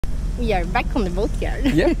we are back on the boat yard.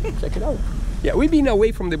 Yeah, check it out. Yeah, we've been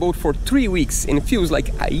away from the boat for 3 weeks and it feels like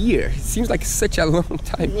a year. It seems like such a long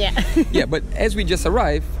time. Yeah. Yeah, but as we just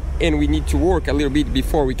arrived and we need to work a little bit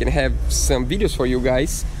before we can have some videos for you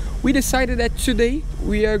guys, we decided that today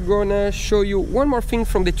we are gonna show you one more thing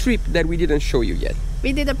from the trip that we didn't show you yet.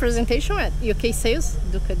 We did a presentation at UK Sales.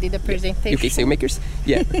 Duca did a presentation. UK Sailmakers.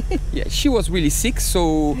 Yeah. Yeah, she was really sick,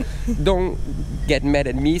 so don't get mad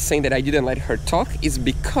at me saying that I didn't let her talk. It's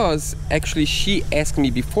because actually she asked me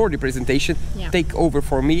before the presentation, take over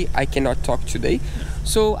for me, I cannot talk today.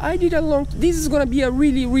 So I did a long, this is gonna be a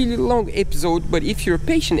really long episode, but if you're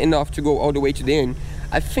patient enough to go all the way to the end,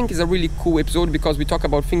 I think it's a really cool episode because we talk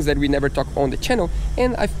about things that we never talk on the channel,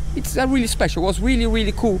 and it's a really special. It was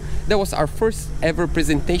really cool. That was our first ever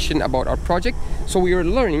presentation about our project, so we are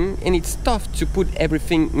learning, and it's tough to put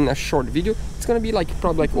everything in a short video. It's gonna be like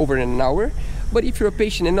probably like over an hour, but if you're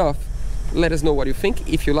patient enough, let us know what you think,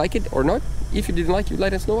 if you like it or not. If you didn't like it,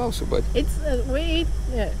 let us know also. But it's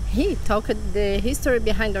he talked the history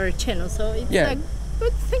behind our channel, so it's a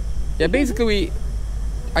good thing. Yeah, basically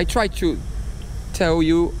I tried to tell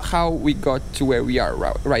you how we got to where we are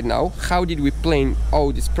right now, how did we plan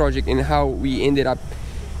all this project, and how we ended up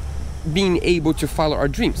being able to follow our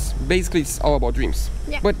dreams. Basically it's all about dreams.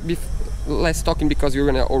 Yeah. But less talking because you're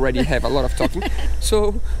gonna already have a lot of talking.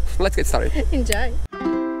 So let's get started. Enjoy.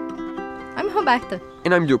 I'm Roberta.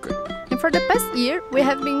 And I'm Duca. And for the past year we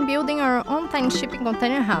have been building our own tiny shipping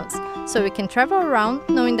container house, so we can travel around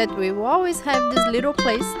knowing that we will always have this little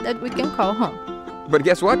place that we can call home. But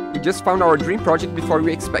guess what? We just found our dream project before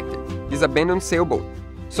we expected. This abandoned sailboat.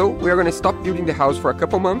 So we are gonna stop building the house for a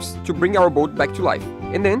couple months to bring our boat back to life.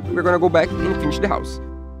 And then we're gonna go back and finish the house.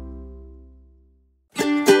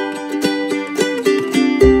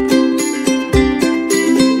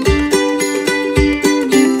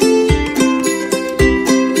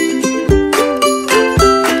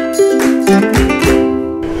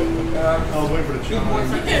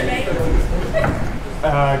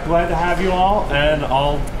 Glad to have you all, and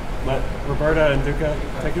I'll let Roberta and Duca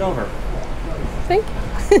take it over. Thank you.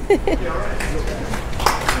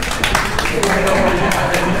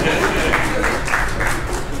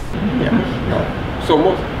 Yeah.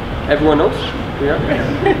 So everyone knows? Yeah.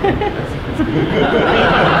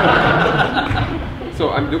 So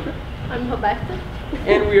I'm Duca. I'm Roberta.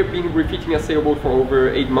 And we have been refitting a sailboat for over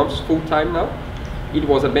 8 months full time now. It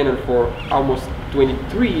was abandoned for almost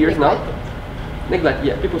 23 years now. Neglected,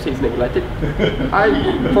 yeah, people say it's neglected.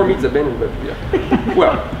 For me it's abandoned, but yeah.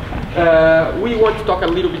 Well, we want to talk a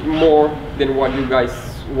little bit more than what you guys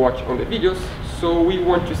watch on the videos. So we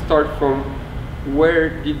want to start from where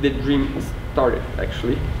did the dream started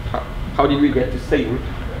actually? How did we get to sailing?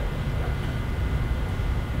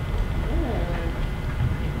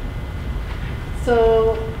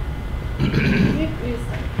 So,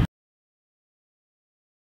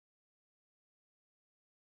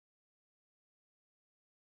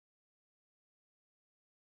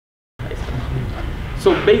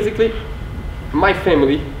 So basically, my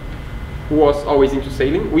family was always into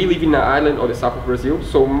sailing. We live in an island on the south of Brazil,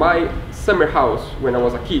 so my summer house when I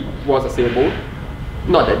was a kid was a sailboat.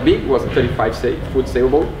 Not that big, it was a 35-foot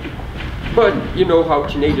sailboat. But you know how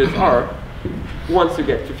teenagers are. Once you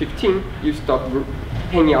get to 15, you stop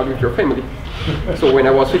hanging out with your family. So when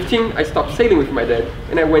I was 15, I stopped sailing with my dad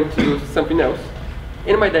and I went to do something else.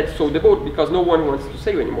 And my dad sold the boat because no one wants to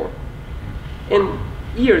sail anymore. And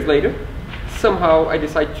years later, somehow I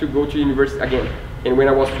decided to go to university again. And when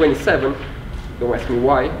I was 27, don't ask me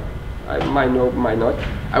why, I might know, might not,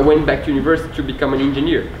 I went back to university to become an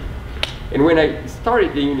engineer. And when I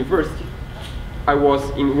started the university, I was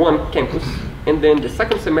in one campus, and then the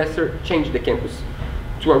second semester changed the campus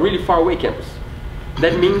to a really far away campus.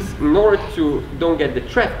 That means in order to don't get the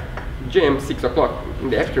traffic jam 6 o'clock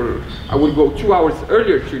in the afternoon, I would go 2 hours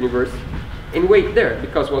earlier to university and wait there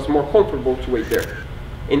because it was more comfortable to wait there.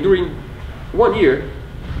 And during 1 year,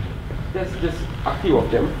 that's just a few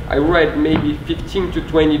of them, I read maybe 15 to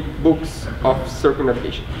 20 books of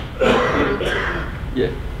circumnavigation.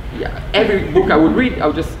 Yeah. Every book I would read, I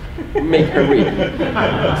would just make her read.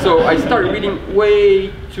 So I started reading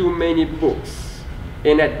way too many books.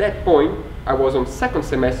 And at that point, I was on second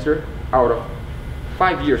semester out of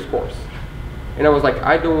 5 years course. And I was like,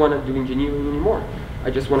 I don't want to do engineering anymore. I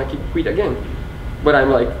just want to quit again. But I'm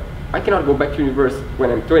like, I cannot go back to university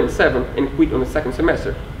when I'm 27 and quit on the second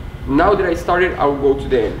semester. Now that I started, I'll go to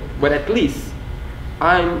the end. But at least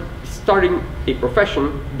I'm starting a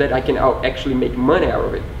profession that I can actually make money out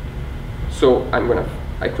of it. So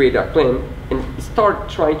I created a plan and start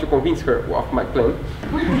trying to convince her of my plan.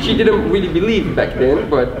 She didn't really believe back then,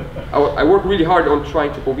 but I worked really hard on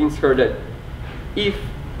trying to convince her that if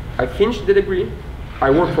I finished the degree, I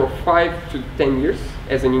worked for 5 to 10 years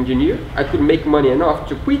as an engineer, I could make money enough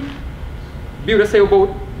to quit, build a sailboat,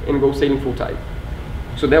 and go sailing full time.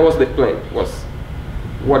 So that was the plan, was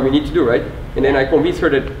what we need to do, right? And then I convinced her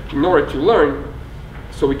that in order to learn,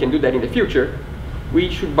 so we can do that in the future, we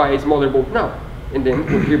should buy a smaller boat now. And then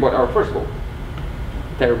we bought our first boat.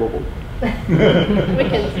 Terrible boat.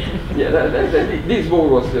 Yeah, this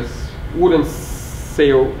boat was just wouldn't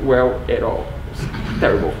sail well at all. It was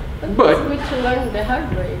terrible. But we should learn the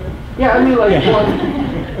hard way. yeah, I mean, like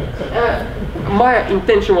my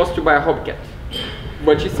intention was to buy a hobcat.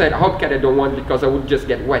 But she said, a hobcat I don't want because I would just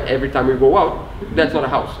get wet every time we go out. That's not a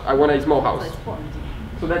house. I want a small house.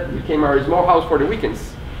 So that became our small house for the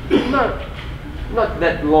weekends. Not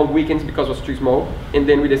that long weekends because it was too small. And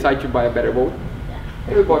then we decided to buy a better boat.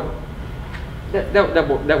 And we bought, that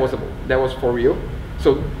boat, that was a boat. That was for real.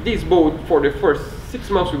 So this boat, for the first 6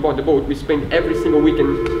 months we bought the boat, we spent every single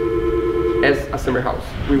weekend as a summer house.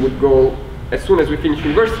 We would go as soon as we finished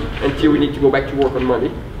university until we need to go back to work on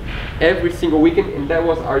Monday. Every single weekend, and that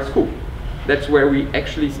was our school. That's where we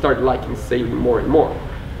actually started liking sailing more and more.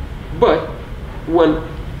 But when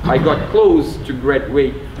I got close to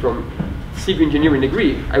graduate from civil engineering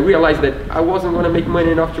degree, I realized that I wasn't going to make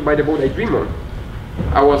money enough to buy the boat I dream on.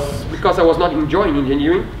 Because I was not enjoying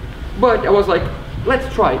engineering, but I was like,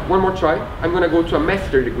 let's try, one more try. I'm going to go to a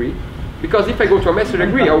master degree, because if I go to a master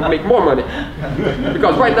degree, I will make more money.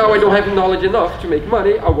 Because right now I don't have knowledge enough to make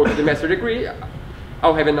money. I'll go to the master degree,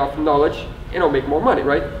 I'll have enough knowledge, and I'll make more money,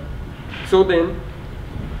 right? So then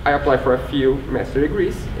I applied for a few master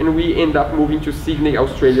degrees, and we end up moving to Sydney,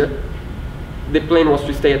 Australia. The plan was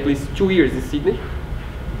to stay at least 2 years in Sydney,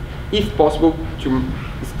 if possible to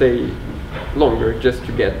stay longer, just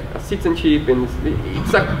to get a citizenship. And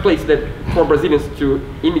it's a place that for Brazilians to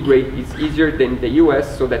immigrate is easier than the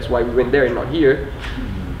US, so that's why we went there and not here.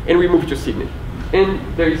 And we moved to Sydney. And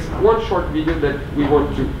there is one short video that we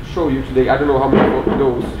want to show you today. I don't know how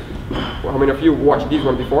many of you watched this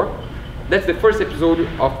one before. That's the first episode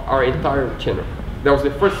of our entire channel. That was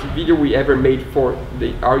the first video we ever made for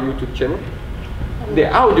our YouTube channel. The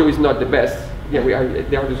audio is not the best. Yeah, the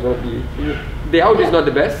audio is going to be. The audio is not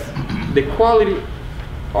the best. The quality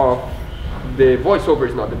of the voiceover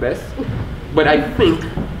is not the best. But I think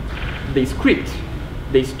the script,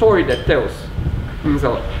 the story that tells, means a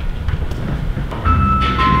lot.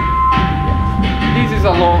 This is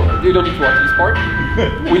a long. You don't need to watch this part.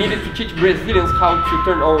 We needed to teach Brazilians how to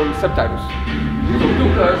turn on subtitles. So it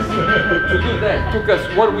took us to do that. Took us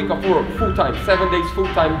 1 week of work, full time, 7 days full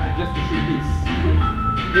time, just to shoot this.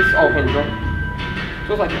 This all hands on.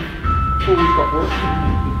 So it was like a full week of work.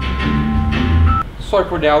 Sorry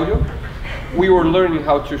for the audio. We were learning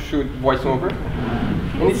how to shoot voiceover,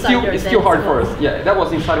 and it's still hard for us. Yeah, that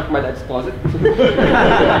was inside of my dad's closet.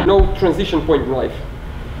 No transition point in life.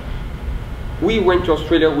 We went to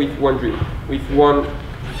Australia with one dream. We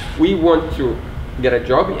want to get a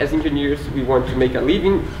job as engineers. We want to make a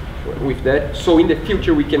living with that. So in the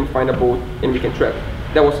future we can find a boat and we can travel.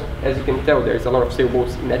 That was, as you can tell, there's a lot of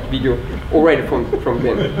sailboats in that video already from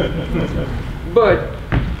then. But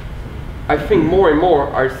I think more and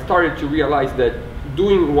more I started to realize that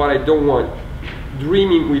doing what I don't want,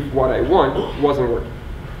 dreaming with what I want, wasn't working.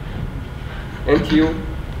 Until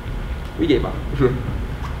we gave up.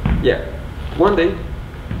 Yeah. One day,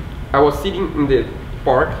 I was sitting in the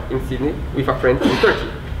park in Sydney with a friend in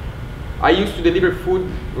Turkey. I used to deliver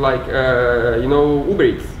food like, Uber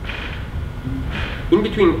Eats. In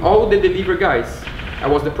between all the delivery guys, I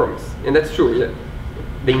was the promise. And that's true, yeah.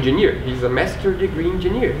 The engineer, he's a master degree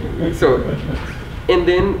engineer. So, and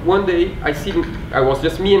then one day, I was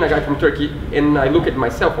just me and a guy from Turkey, and I look at my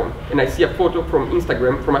cell phone, and I see a photo from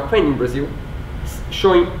Instagram from a friend in Brazil,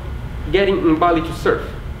 showing getting in Bali to surf.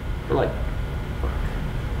 I'm like,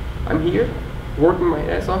 I'm here, working my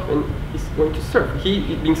ass off, and he's going to surf.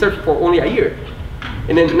 He's been surfing for only a year.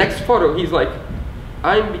 And then next photo, he's like,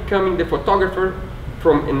 I'm becoming the photographer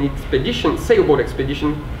from an expedition, sailboat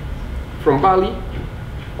expedition, from Bali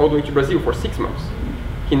all the way to Brazil for 6 months.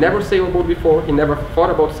 He never sailed a boat before, he never thought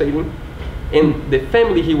about sailing, and the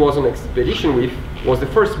family he was on expedition with was the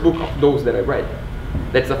first book of those that I read.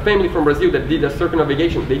 That's a family from Brazil that did a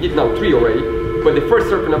circumnavigation. They did now 3 already, but the first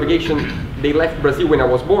circumnavigation, they left Brazil when I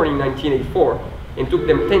was born in 1984, and took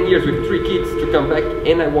them 10 years with 3 kids to come back,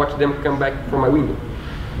 and I watched them come back from my window.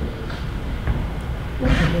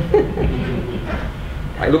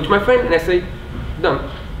 I looked to my friend and I say, done.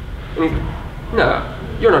 And he's, no,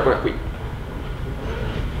 you're not gonna quit.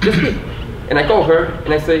 Just quit. And I call her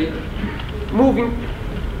and I say, moving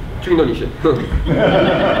to Indonesia.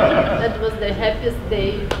 That was the happiest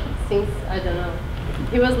day since, I don't know.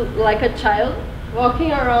 He was like a child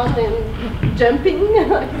walking around and jumping,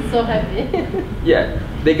 like so happy. Yeah,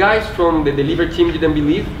 the guys from the delivery team didn't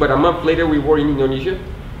believe, but a month later we were in Indonesia.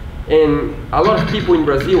 And a lot of people in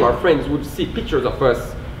Brazil, our friends, would see pictures of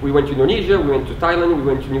us. We went to Indonesia, we went to Thailand, we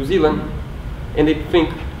went to New Zealand, and they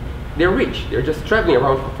think they're rich. They're just traveling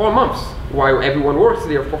around for 4 months, while everyone works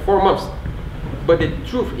there for 4 months. But the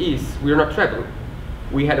truth is, we're not traveling.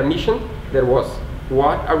 We had a mission that was,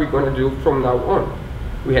 what are we going to do from now on?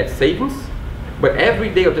 We had savings, but every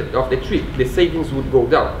day of the trip, the savings would go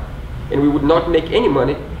down. And we would not make any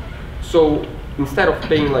money. So instead of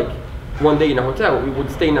paying like 1 day in a hotel, we would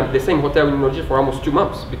stay in the same hotel in Indonesia for almost 2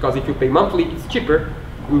 months. Because if you pay monthly, it's cheaper.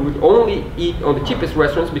 We would only eat on the cheapest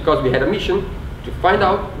restaurants because we had a mission to find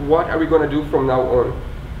out what are we going to do from now on.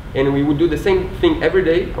 And we would do the same thing every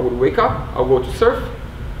day. I would wake up, I'll go to surf,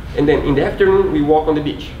 and then in the afternoon we walk on the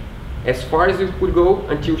beach. As far as we could go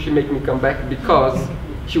until she made me come back, because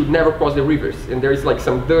she would never cross the rivers. And there is like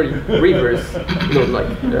some dirty rivers, you know,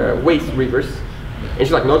 like waste rivers. And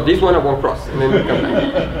she's like, no, this one I won't cross. And then we come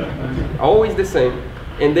back. Always the same.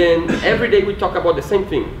 And then every day we talk about the same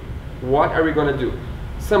thing. What are we going to do?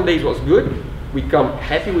 Some days was good. We come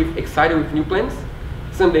happy, excited with new plans.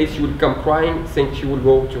 Some days she would come crying, saying she would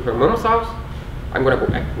go to her mom's house. I'm going to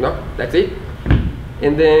go back. No, that's it.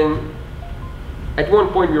 And then at one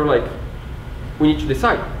point we were like, we need to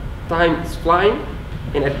decide. Time is flying.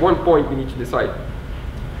 And at one point we need to decide.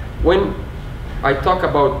 When I talking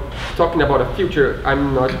about a future,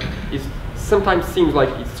 it sometimes seems like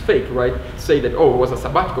it's fake, right? Say that, oh, it was a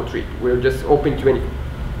sabbatical trip. We're just open to anything.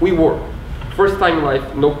 We were. First time in life,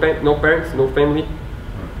 no parents, no family,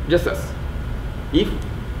 just us. If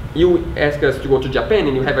you ask us to go to Japan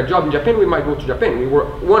and you have a job in Japan, we might go to Japan. We were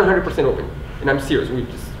 100% open. And I'm serious, we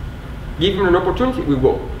just give him an opportunity, we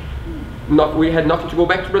go. We had nothing to go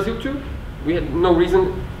back to Brazil to. We had no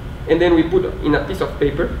reason. And then we put in a piece of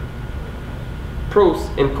paper pros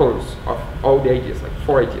and cons of all the ideas, like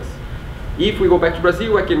 4 ideas. If we go back to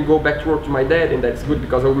Brazil, I can go back to work to my dad, and that's good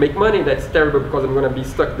because I will make money. That's terrible because I'm going to be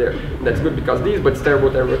stuck there. And that's good because this, but it's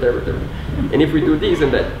terrible, terrible, terrible, terrible. And if we do this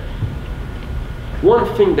and that. One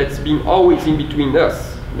thing that's been always in between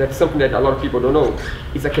us, that's something that a lot of people don't know,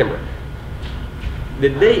 is a camera. The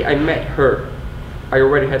day I met her, I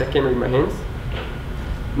already had a camera in my hands.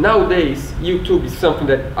 Nowadays, YouTube is something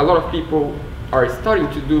that a lot of people are starting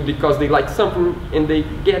to do because they like something and they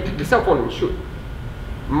get the cell phone and shoot.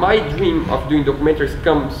 My dream of doing documentaries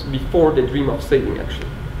comes before the dream of sailing, actually.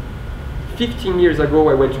 15 years ago,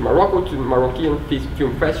 I went to Morocco, to the Moroccan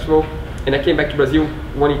Film Festival, and I came back to Brazil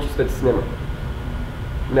wanting to study cinema.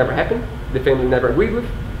 Never happened. The family never agreed with.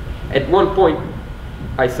 At one point,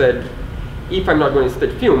 I said, if I'm not going to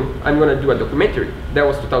study film, I'm going to do a documentary. That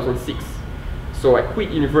was 2006. So I quit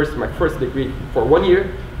university, my first degree, for 1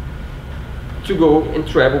 year, to go and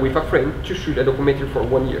travel with a friend to shoot a documentary for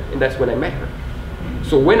 1 year. And that's when I met her.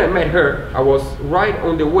 So when I met her, I was right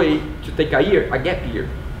on the way to take a gap year,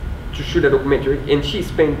 to shoot a documentary. And she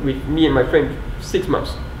spent with me and my friend 6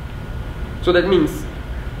 months. So that means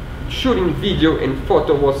shooting video and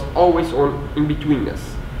photo was always on in between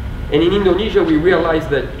us. And in Indonesia, we realized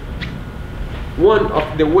that one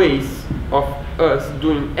of the ways of us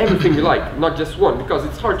doing everything we like, not just one, because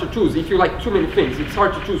it's hard to choose. If you like too many things, it's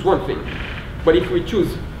hard to choose one thing. But if we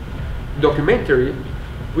choose documentary,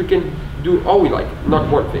 we can do all we like, not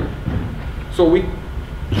one thing. So we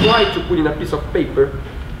try to put in a piece of paper,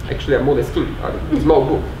 actually a moleskine, a small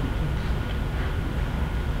book,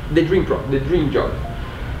 the dream job.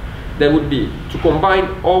 That would be to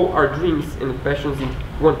combine all our dreams and passions in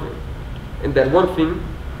one thing. And that one thing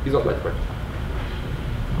is our life work.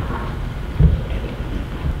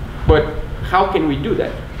 But how can we do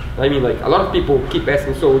that? I mean, like, a lot of people keep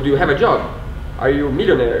asking, so do you have a job? Are you a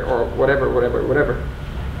millionaire or whatever, whatever, whatever?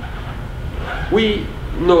 We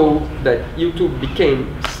know that YouTube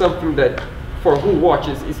became something that for who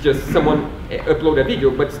watches is just someone upload a video,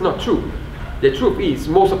 but it's not true. The truth is,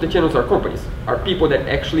 most of the channels are companies, are people that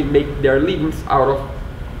actually make their livings out of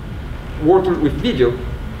working with video.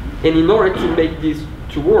 And in order to make this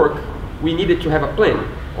to work, we needed to have a plan.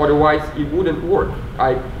 Otherwise, it wouldn't work.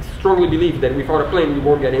 I strongly believe that without a plan, we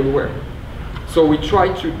won't get anywhere. So we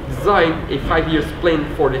try to design a 5-year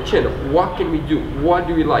plan for the channel. What can we do? What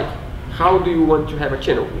do we like? How do you want to have a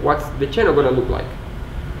channel? What's the channel going to look like?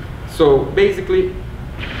 So basically,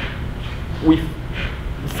 we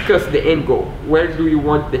discuss the end goal. Where do you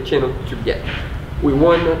want the channel to get? We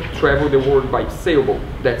want to travel the world by sailboat.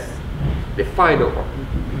 That's the final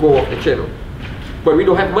go off the channel. But we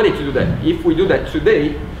don't have money to do that. If we do that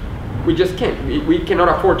today, we just can't. We cannot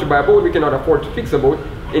afford to buy a boat, we cannot afford to fix a boat,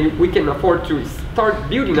 and we can afford to start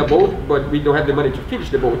building a boat, but we don't have the money to finish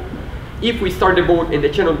the boat. If we start the boat and the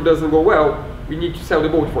channel doesn't go well, we need to sell the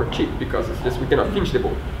boat for cheap because it's just we cannot finish the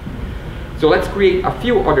boat. So let's create a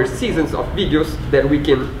few other seasons of videos that we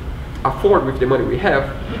can afford with the money we have,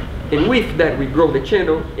 and with that we grow the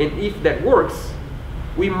channel, and if that works,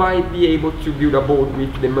 we might be able to build a boat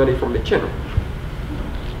with the money from the channel.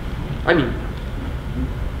 I mean,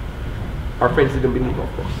 our friends didn't believe, of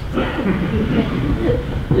course.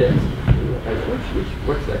 Yes.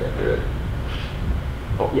 What's that?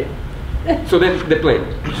 Oh, yeah. So then the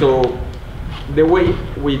plan. So the way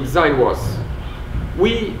we designed was,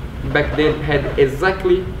 we back then had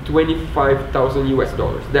exactly 25,000 US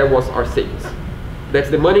dollars. That was our savings. That's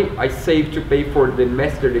the money I saved to pay for the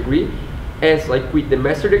master degree. As I quit the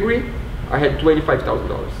master degree, I had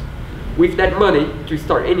 $25,000. With that money, to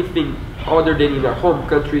start anything other than in our home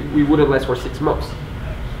country, we wouldn't last for 6 months.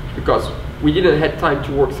 Because we didn't have time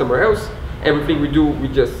to work somewhere else. Everything we do, we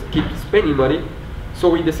just keep spending money. So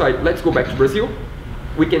we decided, let's go back to Brazil.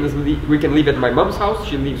 We can live at my mom's house.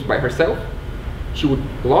 She lives by herself. She would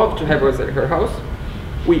love to have us at her house.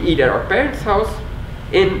 We eat at our parents' house,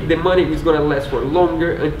 and the money is gonna last for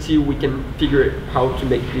longer until we can figure how to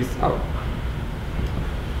make this out.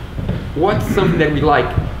 What's something that we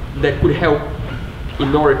like that could help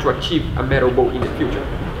in order to achieve a metal boat in the future?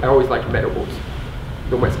 I always like metal boats.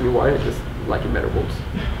 Don't ask me why, I just like metal boats.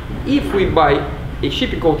 If we buy a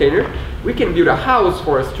shipping container, we can build a house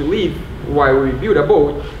for us to live while we build a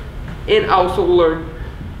boat, and also learn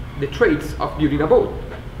the trades of building a boat.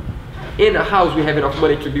 In a house, we have enough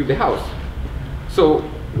money to build the house. So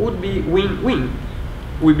would be win-win.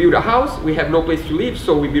 We build a house, we have no place to live,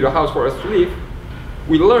 so we build a house for us to live.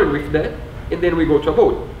 We learn with that, and then we go to a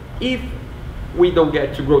boat. If we don't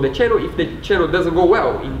get to grow the channel, if the channel doesn't go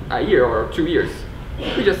well in a year or 2 years,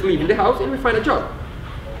 we just live in the house and we find a job.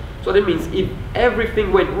 So that means if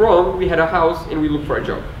everything went wrong, we had a house and we look for a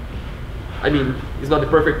job. I mean, it's not the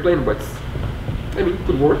perfect plan, but I mean, it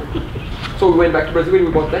could work. So we went back to Brazil and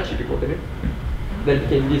we bought that shipping container. Then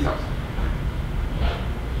became this house.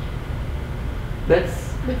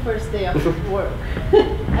 That's the first day of work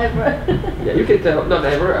ever. Yeah, you can tell, not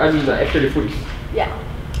ever, I mean after the footage. Yeah.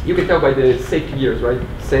 You can tell by the safety gears, right?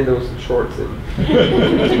 Sandals and shorts and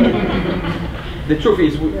the truth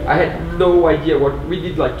is, I had no idea what, we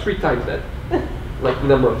did like 3 times that, like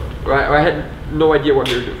in a month. I had no idea what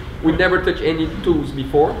we were doing. We never touched any tools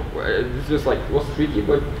before. It's just like, it was tricky,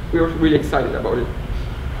 but we were really excited about it.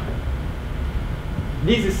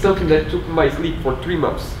 This is something that took my sleep for 3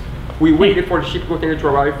 months. We waited for the ship container to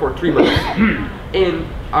arrive for 3 months. And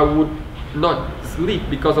I would not sleep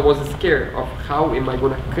because I was scared of how am I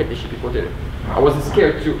going to cut the shipping container. I was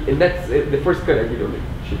scared to, and that's the first cut I did on the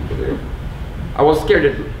shipping container. I was scared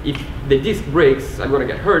that if the disc breaks, I'm going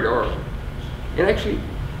to get hurt, or, and actually,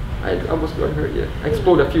 I almost got hurt, yeah. I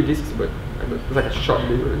exploded a few discs, but it was like a shock.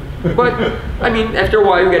 But, I mean, after a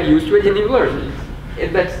while you get used to it and you learn.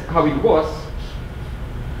 And that's how it was.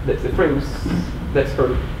 That's the frames. That's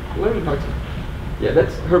her learning how to, yeah,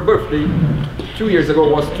 that's her birthday. 2 years ago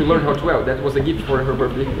was to learn how to weld. That was a gift for her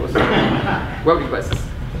birthday. It was welding classes.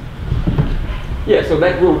 Yeah, so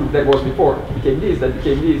that room that was before became this, that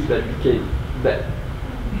became this, that became that.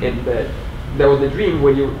 And that was the dream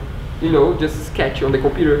when you know, just sketch on the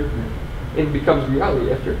computer and it becomes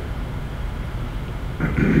reality after.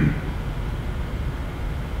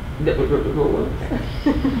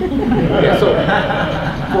 Yeah, so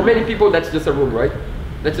for many people that's just a room, right?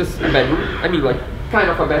 That's just a bedroom. I mean, like kind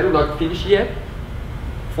of a bedroom, not finished yet.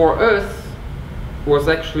 For us, was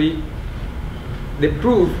actually the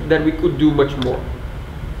proof that we could do much more.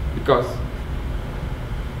 Because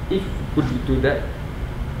if we could do that,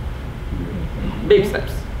 baby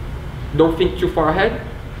steps. Don't think too far ahead.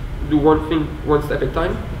 Do one thing one step at a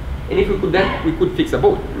time. And if we could that, we could fix a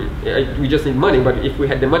boat. I mean, we just need money, but if we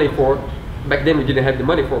had the money for, back then we didn't have the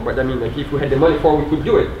money for, but I mean, like if we had the money for, we could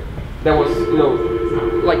do it. That was, you know,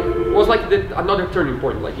 like, it was like another turning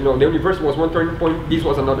point. Like, you know, the universe was one turning point, this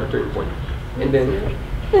was another turning point. And then,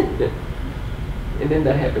 yeah. And then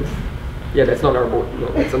that happens. Yeah, that's not our boat, no,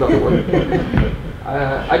 that's another one.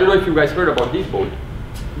 I don't know if you guys heard about this boat,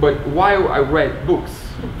 but while I read books,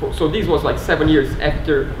 so this was like 7 years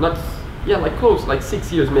after, not, yeah, like close, like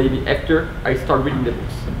 6 years maybe after I started reading the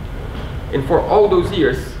books. And for all those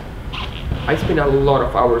years, I spent a lot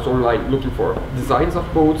of hours online looking for designs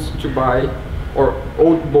of boats to buy, or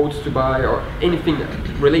old boats to buy, or anything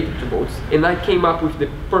related to boats. And I came up with the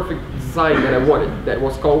perfect design that I wanted. That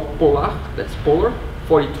was called Polar, that's Polar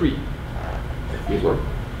 43. This one.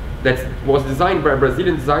 That was designed by a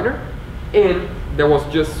Brazilian designer, and there was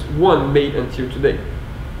just one made until today.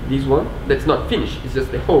 This one, that's not finished, it's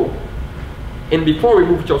just the hull. And before we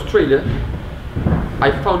moved to Australia,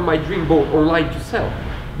 I found my dream boat online to sell.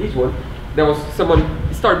 This one, there was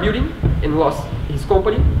someone started building and lost his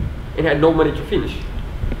company and had no money to finish.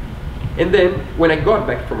 And then when I got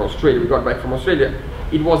back from Australia,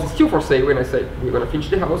 it was still for sale when I said we're gonna finish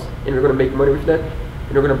the house and we're gonna make money with that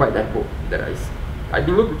and we're gonna buy that boat that I've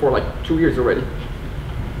been looking for like 2 years already.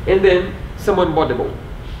 And then someone bought the boat.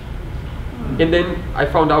 And then I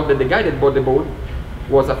found out that the guy that bought the boat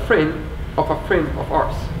was a friend of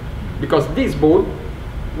ours. Because this boat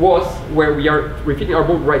was where we are refitting our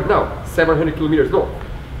boat right now, 700 kilometers north.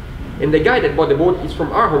 And the guy that bought the boat is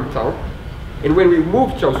from our hometown. And when we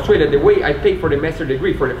moved to Australia, the way I paid for the master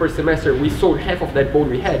degree for the first semester, we sold half of that boat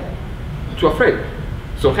we had to a friend.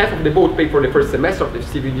 So half of the boat paid for the first semester of the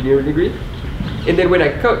civil engineering degree. And then when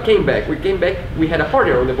I came back, we had a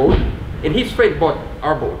partner on the boat, and his friend bought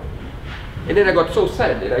our boat. And then I got so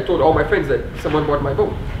sad that I told all my friends that someone bought my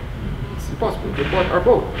boat. It's impossible, they bought our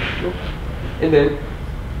boat. You know? And then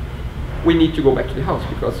we need to go back to the house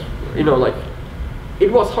because, you know, like,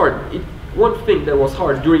 it was hard. One thing that was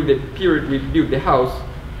hard during the period we built the house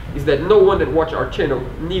is that no one that watched our channel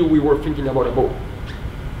knew we were thinking about a boat.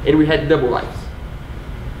 And we had double lives.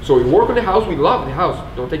 So we work on the house, we love the house,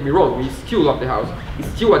 don't take me wrong, we still love the house. It's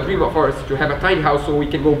still a dream of ours to have a tiny house so we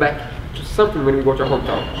can go back to something when we go to our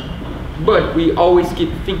hometown. But we always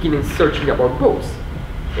keep thinking and searching about boats.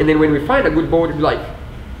 And then when we find a good boat, it's like,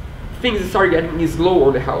 things start getting slow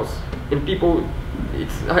on the house. And people,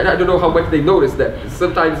 I don't know how much they notice that.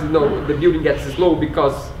 Sometimes, you know, the building gets slow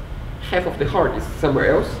because half of the heart is somewhere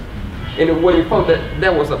else. And when we found that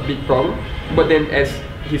that was a big problem, but then as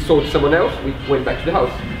he sold to someone else, we went back to the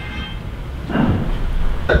house.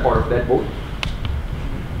 That part of that boat.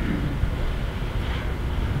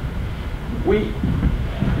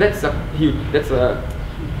 That's a huge, that's a,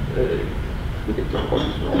 we can talk about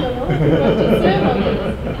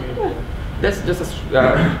this. That's just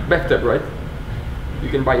a bathtub, right? You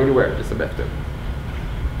can buy anywhere, just a bathtub.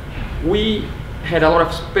 We had a lot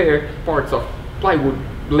of spare parts of plywood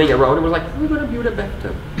laying around and was like, we're gonna build a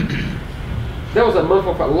bathtub. That was a month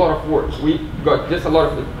of a lot of work. We got just a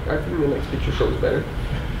lot of, I think the next picture shows better.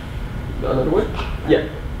 Another one? Yeah.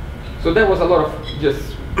 So that was a lot of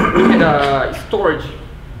just, we had storage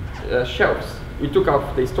shelves. We took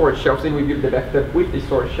off the storage shelves and we built the bathtub with the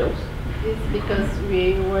storage shelves. It's because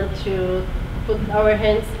we want to put our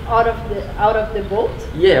hands out of the boat.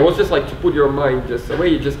 Yeah, it was just like to put your mind just away.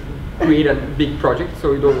 You just create a big project,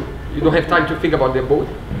 so you don't have time to think about the boat.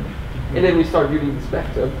 And then we started building this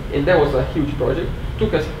bathtub, and that was a huge project.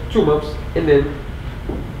 Took us 2 months, and then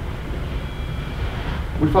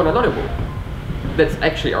we found another boat. That's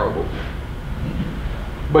actually our boat.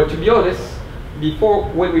 But to be honest, before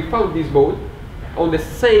when we found this boat, on the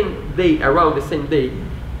same day, around the same day,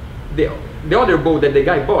 the other boat that the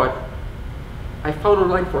guy bought, I found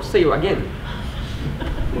online for sale again.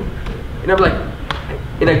 And I'm like,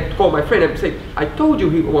 and I called my friend and said, I told you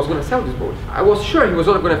he was going to sell this boat. I was sure he was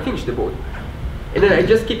not going to finish the boat. And then I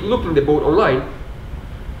just keep looking the boat online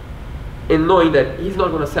and knowing that he's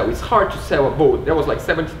not going to sell. It's hard to sell a boat. That was like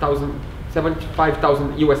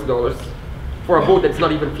 $75,000 US for a boat that's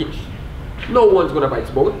not even finished. No one's going to buy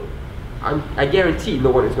this boat. I guarantee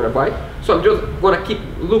no one is going to buy it. So I'm just going to keep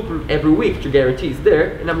looking every week to guarantee it's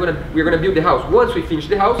there, and we're going to build the house. Once we finish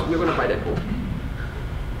the house, we're going to buy that boat.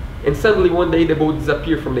 And suddenly one day the boat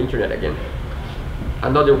disappeared from the internet again.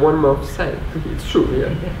 Another 1 month sad. It's true,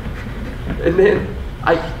 yeah. And then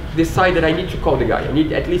I decided I need to call the guy. I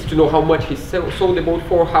need at least to know how much he sold the boat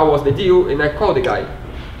for, how was the deal, and I called the guy.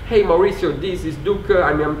 Hey Mauricio, this is Duca,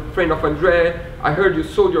 I'm a friend of Andre. I heard you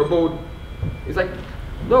sold your boat. He's like,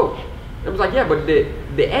 no. I was like, yeah, but the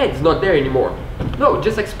ad's not there anymore. No, it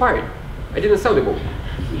just expired. I didn't sell the boat.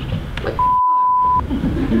 Like,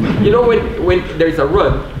 you know when there is a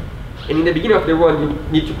run, and in the beginning of the run you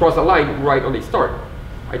need to cross a line right on the start.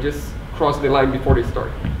 I just crossed the line before they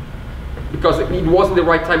start. Because it wasn't the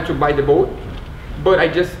right time to buy the boat, but I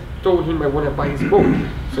just told him I want to buy his boat.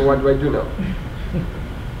 So what do I do now?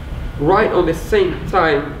 Right on the same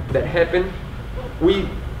time that happened,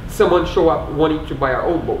 someone showed up wanting to buy our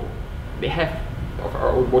old boat. The half of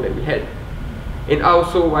our old boat that we had. And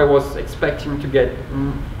also I was expecting to get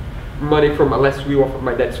money from a last will of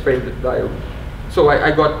my dad's friend that died. So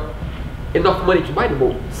I got enough money to buy the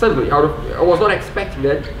boat suddenly. I was not expecting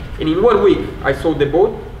that. And in 1 week I sold the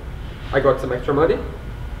boat, I got some extra money,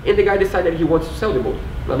 and the guy decided he wants to sell the boat.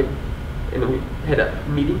 and we had a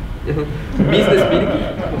meeting, business meeting,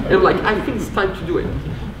 and I'm like, I think it's time to do it.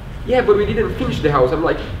 Yeah, but we didn't finish the house. I'm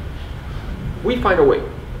like, we find a way.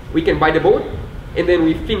 We can buy the boat, and then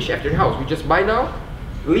we finish after the house. We just buy now,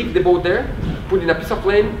 leave the boat there, put in a piece of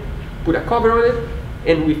land, put a cover on it,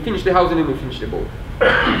 and we finish the house, and then we finish the boat.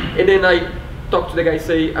 And then I talk to the guy,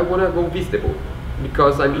 say, I want to go visit the boat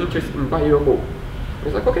because I'm interested in buying your boat.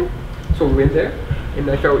 He's like, okay. So we went there, and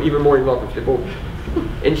I fell even more in love with the boat.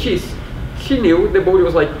 And she knew the boat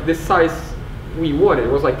was like the size we wanted.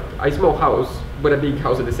 It was like a small house, but a big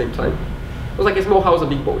house at the same time. It was like a small house, a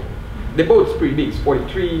big boat. The boat's pretty big. It's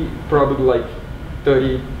 43, probably like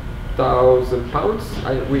 30,000 pounds.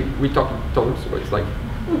 We talk in tons, but it's like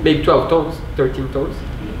maybe 12 tons, 13 tons.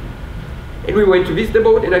 And we went to visit the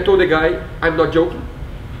boat, and I told the guy, I'm not joking.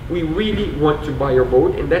 We really want to buy your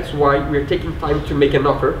boat, and that's why we're taking time to make an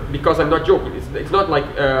offer, because I'm not joking. It's not like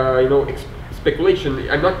you know, speculation.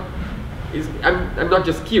 I'm not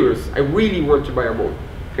just curious. I really want to buy a boat.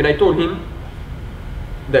 And I told him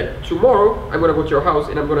that tomorrow I'm gonna go to your house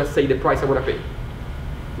and I'm gonna say the price I wanna pay.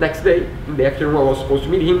 Next day, in the afternoon, I was supposed to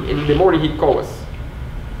meet him, and in the morning he called us.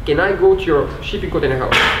 Can I go to your shipping container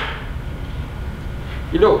house?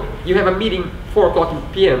 You know, you have a meeting 4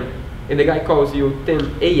 o'clock p.m. and the guy calls you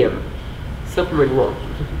 10 a.m. Something went wrong.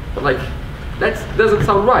 Like, that doesn't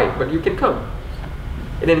sound right, but you can come.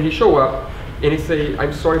 And then he show up and he say,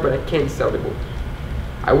 I'm sorry, but I can't sell the boat.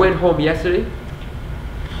 I went home yesterday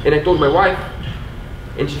and I told my wife,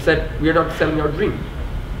 and she said, we're not selling our dream.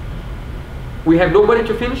 We have no money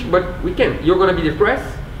to finish, but we can. You're gonna be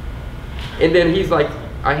depressed. And then he's like,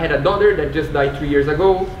 I had a daughter that just died 3 years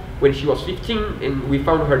ago when she was 15, and we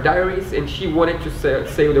found her diaries, and she wanted to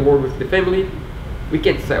sail the world with the family. We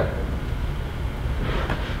can't sell.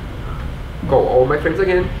 Call all my friends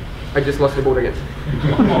again. I just lost the boat again.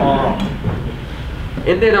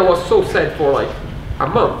 And then I was so sad for like a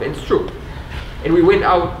month, and it's true. And we went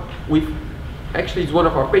out with, actually he's one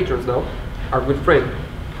of our patrons now, our good friend.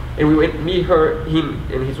 And we went, me, her, him,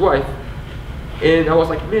 and his wife. And I was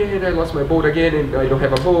like, man, I lost my boat again, and I don't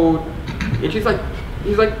have a boat. And he's like,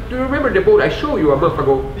 do you remember the boat I showed you a month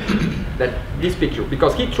ago? This picture,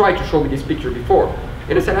 because he tried to show me this picture before.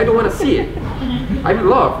 And I said, I don't want to see it. I'm in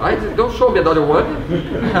love. Don't show me another one.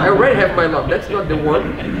 I already have my love. That's not the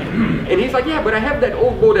one. And he's like, yeah, but I have that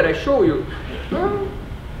old boat that I show you.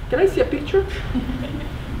 Can I see a picture?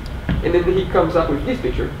 And then he comes up with this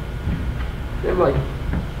picture. And I'm like,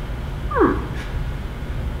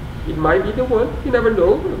 it might be the one. You never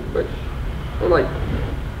know. But I'm like,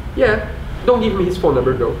 yeah. Don't give me his phone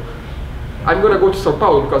number though. I'm gonna go to São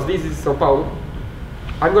Paulo, because this is São Paulo.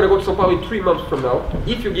 I'm gonna go to São Paulo in 3 months from now.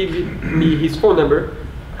 If you give me his phone number,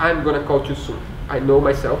 I'm gonna call you soon. I know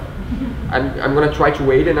myself. I'm gonna try to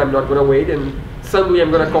wait, and I'm not gonna wait, and suddenly I'm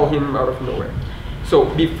gonna call him out of nowhere. So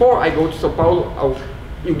before I go to São Paulo,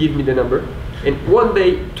 you give me the number. And one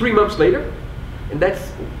day, 3 months later, and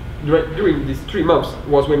that's during these 3 months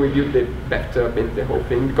was when we built the bathtub and the whole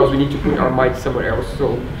thing, because we need to put our mind somewhere else.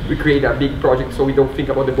 So we create a big project so we don't think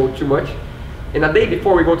about the boat too much. And a day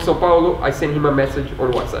before we go to São Paulo, I sent him a message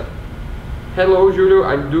on WhatsApp. Hello, Julio,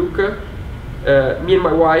 I'm Duca. Me and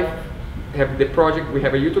my wife have the project. We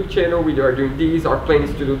have a YouTube channel. We are doing this. Our plan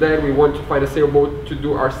is to do that. We want to find a sailboat to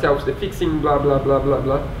do ourselves the fixing, blah, blah, blah, blah,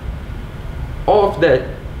 blah. All of that,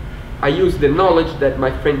 I use the knowledge that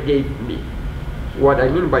my friend gave me. What I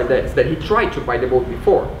mean by that is that he tried to buy the boat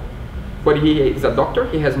before, but he is a doctor,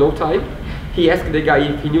 he has no time. He asked the guy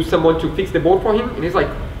if he knew someone to fix the boat for him, and he's like,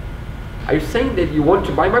 are you saying that you want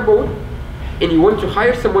to buy my boat and you want to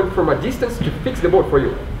hire someone from a distance to fix the boat for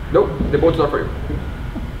you? No, the boat's not for you.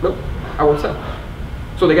 No, I won't sell.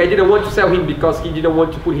 So the guy didn't want to sell him because he didn't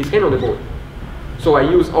want to put his hand on the boat. So I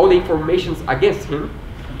used all the information against him,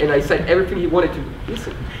 and I said everything he wanted to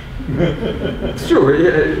listen. It's true.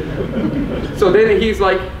 Yeah. So then he's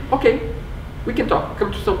like, okay, we can talk.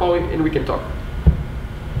 Come to São Paulo and we can talk.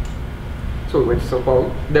 So we went to São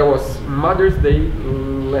Paulo. That was Mother's Day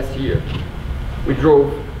last year. We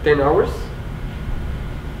drove 10 hours.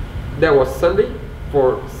 That was Sunday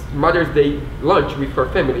for Mother's Day lunch with her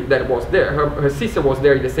family that was there. Her sister was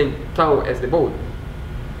there in the same town as the boat.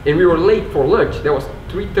 And we were late for lunch. That was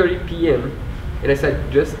 3:30 p.m. And I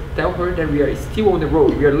said, just tell her that we are still on the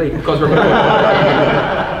road. We are late because we're going.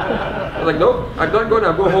 I was like, no, I'm not going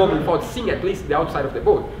to go home without seeing at least the outside of the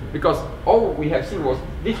boat. Because all we have seen was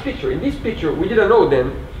this picture. In this picture, we didn't know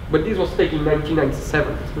then, but this was taken in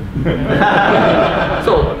 1997.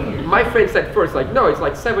 So my friend said first, like, no, it's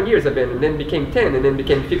like 7 years ago, and then became 10, and then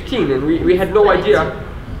became 15, and we had no idea.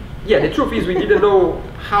 Yeah, the truth is we didn't know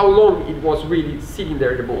how long it was really sitting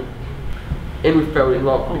there in the boat. And we fell in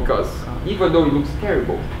love because even though it looks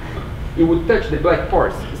terrible, it would touch the black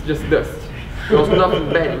parts. It's just dust. There was nothing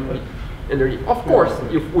bad underneath. Of course,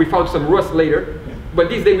 we found some rust later, but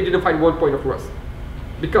this day we didn't find 1 point of rust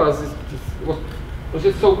because it was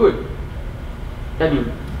just so good. I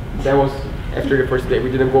mean, that was after the first day.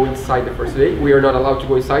 We didn't go inside the first day. We are not allowed to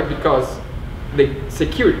go inside because the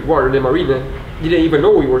security guard, the marina, didn't even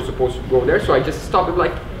know we were supposed to go there. So I just stopped and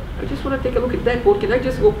like, I just want to take a look at that boat. Can I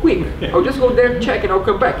just go quick? I'll just go there, check, and I'll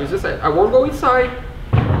come back. It's just I won't go inside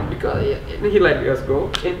because and he let us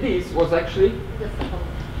go. And this was actually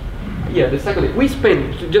the second day. We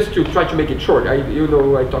spent, just to try to make it short. You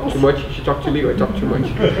know, I talk too much. She talked too little. I talk too much.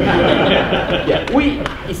 Yeah, we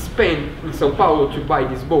spent in São Paulo to buy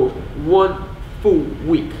this boat 1 full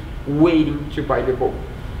week waiting to buy the boat.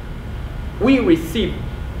 We received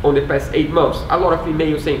on the past 8 months a lot of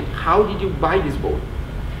emails saying, "How did you buy this boat?"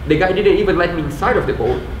 The guy didn't even let me inside of the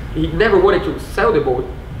boat. He never wanted to sell the boat.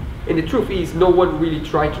 And the truth is, no one really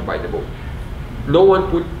tried to buy the boat. No one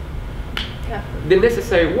put the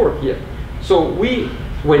necessary work here. So we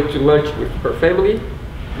went to lunch with her family.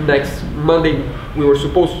 Next day we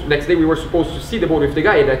were supposed to see the boat with the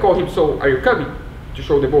guy, and I called him, "So are you coming to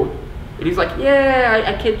show the boat?" And he's like, "Yeah,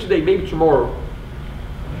 I can't today, maybe tomorrow."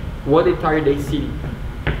 1 entire day sitting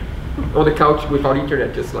on the couch without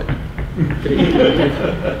internet, just like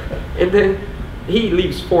and then he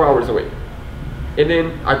lives 4 hours away. And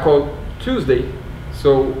then I called Tuesday,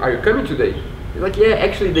 "So are you coming today?" He's like, "Yeah,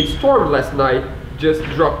 actually the storm last night just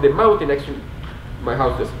dropped the mountain next to my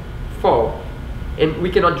house, just fall, and we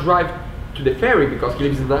cannot drive to the ferry because he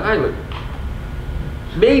lives in the island.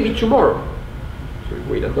 Maybe tomorrow." So we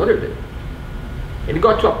wait another day. And it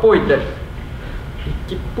got to a point that he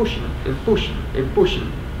kept pushing and pushing and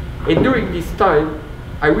pushing. And during this time,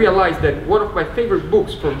 I realized that one of my favorite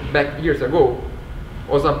books from back years ago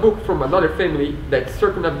was a book from another family that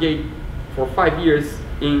circumnavigated for 5 years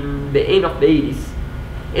in the end of the 80s.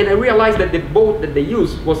 And I realized that the boat that they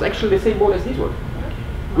used was actually the same boat as this one,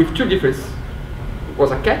 with 2 differences. It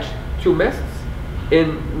was a catch, 2 masts,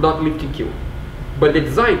 and not lifting keel. But the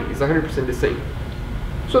design is 100% the same.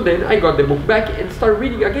 So then I got the book back and started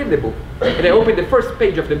reading again the book. And I opened the first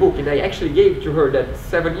page of the book, and I actually gave to her that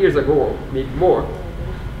 7 years ago, or maybe more,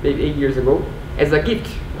 maybe 8 years ago, as a gift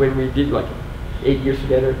when we did like 8 years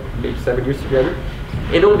together, maybe 7 years together.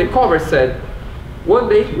 And on the cover said, "One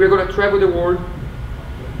day we're going to travel the world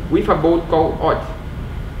with a boat called Odd."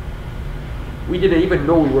 We didn't even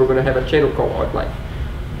know we were going to have a channel called Odd Life.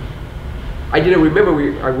 I didn't remember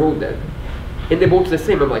I wrote that. And the boat's the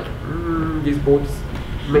same. I'm like, this boat's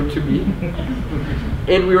meant to be.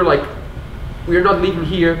 And we were like, we're not leaving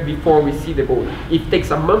here before we see the boat. If it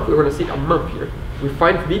takes a month, we're going to sit a month here. We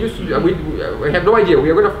find videos, we have no idea. We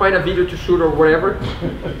are going to find a video to shoot or whatever.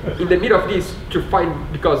 In the middle of this, to find,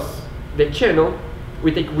 because the channel,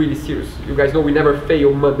 we take really serious. You guys know we never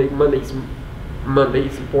fail Monday. Monday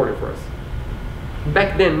is important for us.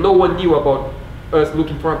 Back then, no one knew about us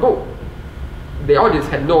looking for a boat. The audience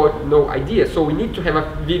had no idea, so we need to have a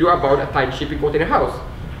video about a time shipping container house.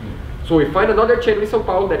 So we find another channel in São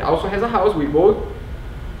Paulo that also has a house. We go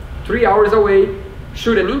 3 hours away,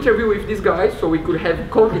 shoot an interview with this guy so we could have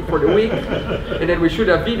content for the week, and then we shoot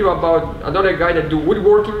a video about another guy that do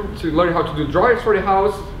woodworking to learn how to do drawers for the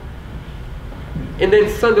house. And then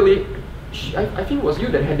suddenly, I think it was you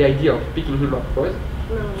that had the idea of picking him up, was it?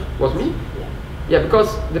 No. Was me? Yeah, because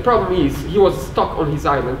the problem is he was stuck on his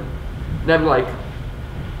island, and I'm like,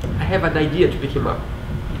 I have an idea to pick him up.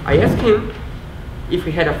 I asked him if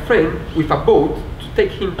he had a friend with a boat to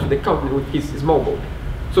take him to the continent with his small boat.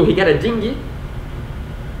 So he got a dinghy.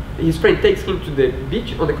 His friend takes him to the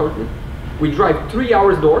beach on the continent. We drive 3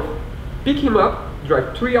 hours north, pick him up,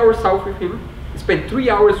 drive 3 hours south with him, spend 3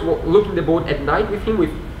 hours looking the boat at night with him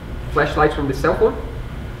with flashlights from the cell phone,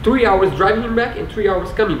 3 hours driving him back, and 3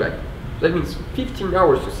 hours coming back. That means 15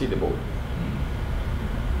 hours to see the boat.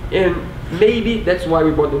 And maybe that's why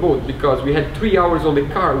we bought the boat, because we had 3 hours on the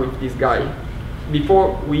car with this guy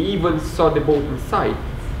before we even saw the boat inside.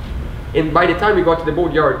 And by the time we got to the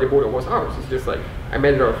boat yard, the boat was ours. It's just like a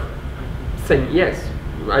matter of saying yes.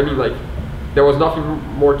 I mean, like, there was nothing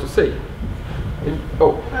more to say. And,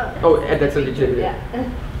 that's a legit. Yeah.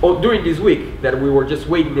 During this week that we were just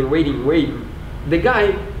waiting and waiting, the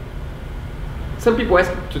guy, some people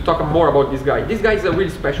ask to talk more about this guy. This guy is a really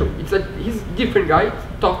special. He's a different guy,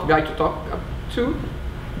 tough guy to talk to.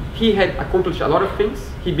 He had accomplished a lot of things.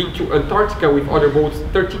 He'd been to Antarctica with other boats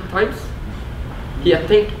 13 times. He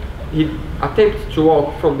attempted to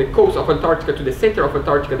walk from the coast of Antarctica to the center of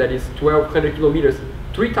Antarctica, that is 1,200 kilometers,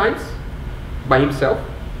 3 times by himself.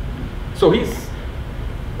 So he's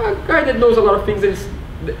a guy that knows a lot of things.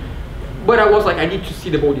 But I was like, I need to see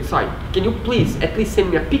the boat inside. Can you please at least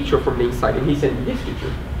send me a picture from the inside? And he sent me this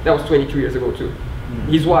picture. That was 22 years ago too.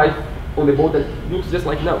 His wife on the boat that looks just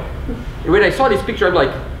like now. And when I saw this picture, I'm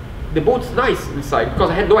like, the boat's nice inside, because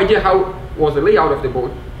I had no idea how was the layout of the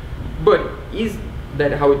boat. But is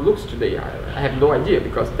that how it looks today? I have no idea,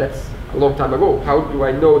 because that's a long time ago. How do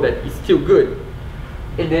I know that it's still good?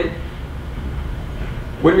 And then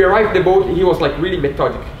when we arrived at the boat, he was like really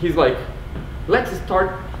methodic. He's like, let's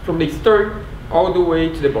start from the stern all the way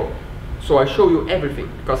to the boat. So I show you everything,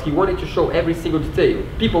 because he wanted to show every single detail.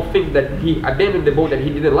 People think that he abandoned the boat and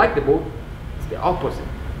he didn't like the boat. It's the opposite.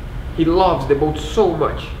 He loves the boat so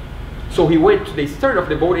much. So he went to the stern of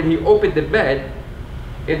the boat and he opened the bed,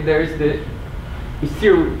 and there's the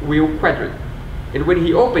steering wheel quadrant. And when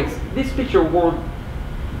he opens, this picture won't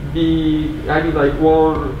be, I mean, like,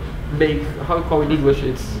 won't make, how do you call it in English?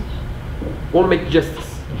 Won't make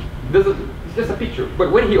justice. It's just a picture.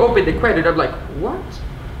 But when he opened the quadrant, I'm like, what?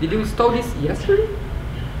 Did you install this yesterday?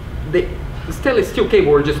 The stainless steel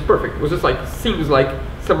cable were just perfect. It was just like, seems like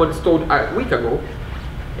someone installed a week ago.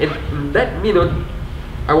 And in that minute,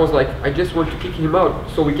 I was like, I just want to kick him out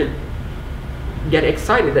so we can get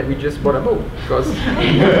excited that we just bought a boat. Because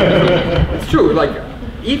it's true, like,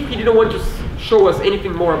 if he didn't want to show us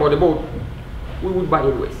anything more about the boat, we would buy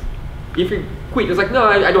anyways. If he quit, it's like, no,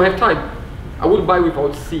 I don't have time. I would buy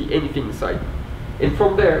without see anything inside. And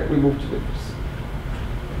from there, we moved to the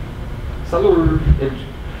saloon,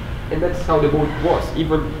 and that's how the boat was,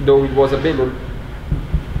 even though it was abandoned.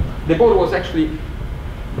 The boat was actually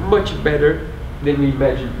much better than we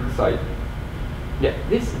imagined inside. Yeah,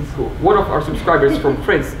 this is cool. One of our subscribers from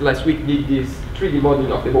France last week did this 3D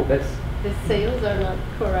modeling of the boat. That's the sails are not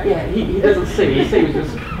correct. Yeah, he doesn't say. He says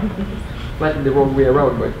just flattened the wrong way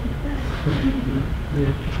around, but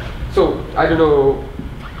yeah. So I don't know.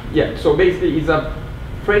 Yeah, so basically it's a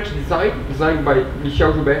French design, designed by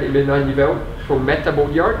Michel Joubert and Bernard Nivelle from Meta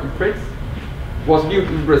Boatyard in France. Was built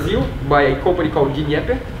in Brazil by a company called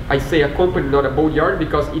Dnieper. I say a company, not a boatyard,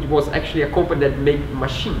 because it was actually a company that made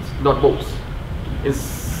machines, not boats. And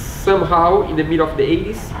somehow, in the middle of the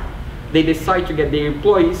 80s, they decide to get their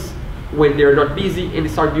employees when they're not busy and they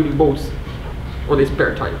start building boats on their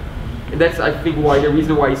spare time. And that's, I think, why the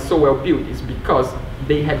reason why it's so well built is because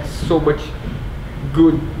they had so much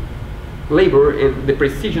good labor, and the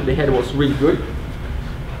precision they had was really good.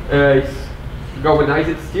 It's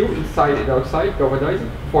galvanized steel, inside and outside, galvanized,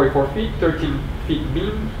 44 feet, 13 feet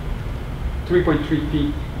beam, 3.3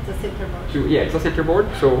 feet. It's a centerboard. Yeah, it's a centerboard,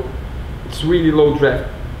 so it's really low draft.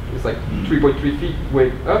 It's like 3.3 feet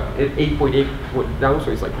went up and 8.8 went down, so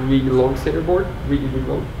it's like really long centerboard, really, really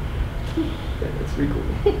long. Yeah, that's pretty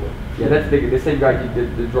cool. Yeah, that's the same guy who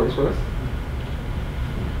did the drawings for us.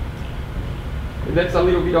 And that's a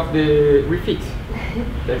little bit of the refit.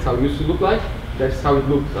 That's how it used to look like. That's how it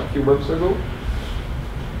looked a few months ago.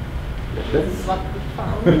 This is what we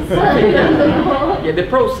found. Yeah, the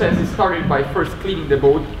process started by first cleaning the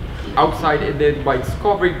boat outside, and then by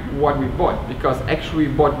discovering what we bought, because actually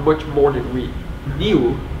we bought much more than we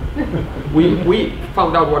knew. we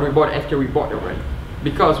found out what we bought after we bought it already,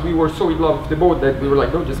 because we were so in love with the boat that we were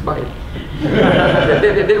like, no, just buy it.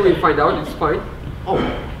 then we find out it's fine. Oh,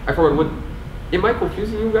 I forgot what. Am I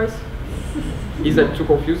confusing you guys? Is that too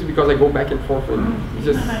confusing because I go back and forth and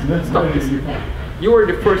just stop this? You were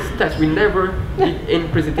the first test. We never did any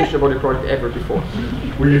presentation about the product ever before.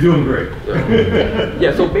 Well, you're doing great.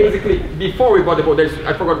 Yeah, so basically, before we bought the boat,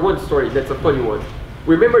 I forgot one story that's a funny one.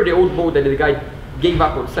 Remember the old boat that the guy gave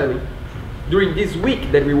up on selling? During this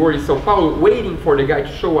week that we were in Sao Paulo, waiting for the guy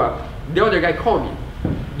to show up, the other guy called me.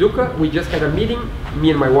 Duca, we just had a meeting, me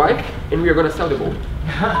and my wife, and we are going to sell the boat.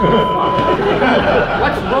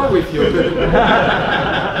 What's wrong with you?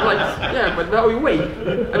 I'm like, yeah, but now we wait.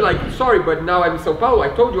 I'm like, sorry, but now I'm in Sao Paulo. I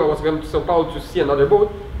told you I was going to Sao Paulo to see another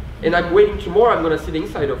boat, and I'm waiting tomorrow. I'm going to see the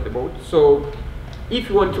inside of the boat. So if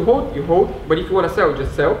you want to hold, you hold, but if you want to sell,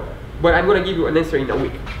 just sell. But I'm going to give you an answer in a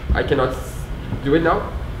week. I cannot do it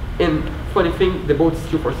now. And funny thing, the boat is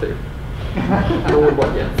still for sale. No one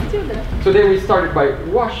bought yet. Still there. So then we started by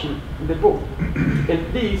washing the boat.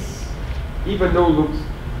 And this, even though it looks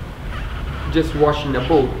just washing a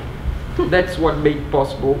boat, that's what made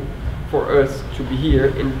possible for us to be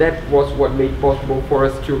here, and that was what made possible for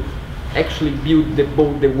us to actually build the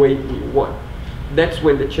boat the way we want. That's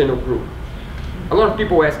when the channel grew. A lot of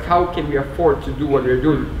people ask, how can we afford to do what we're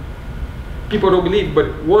doing? People don't believe, but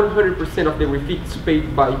 100% of the refit is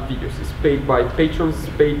paid by videos, it's paid by patrons,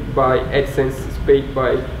 it's paid by AdSense, it's paid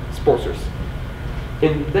by sponsors.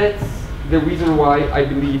 And that's the reason why I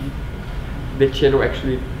believe the channel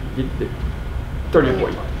actually did turning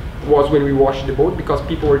point was when we washed the boat, because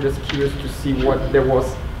people were just curious to see what there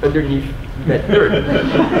was underneath that dirt.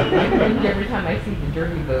 Every time I see the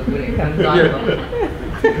dirty boat when it comes on.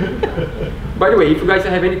 By the way, if you guys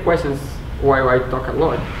have any questions while I talk a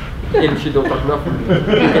lot, and she don't talk nothing, you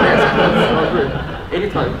can ask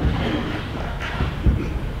anytime.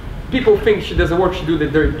 People think she doesn't work, she do the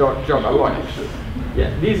dirty job a lot.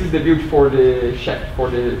 Yeah, this is the build for the chef, for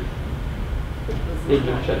the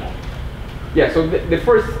Indian chef. Yeah, so the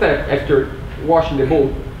first step after washing the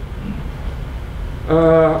boat,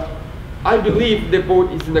 I believe the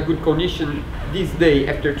boat is in a good condition this day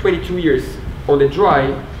after 22 years on the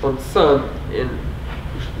dry, on sun and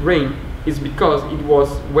rain, is because it was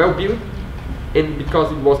well built and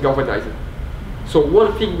because it was galvanized. So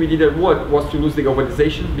one thing we didn't want was to lose the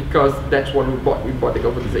galvanization, because that's what we bought. We bought the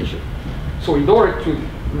galvanization. So in order to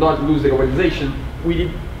not lose the galvanization, we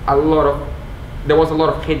did there was a lot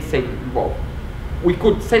of hand sanding involved. We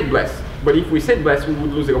could sandblast, but if we sandblast, we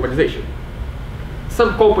would lose the galvanization.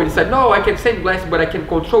 Some companies said, no, I can sandblast, but I can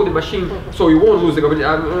control the machine, so you won't lose the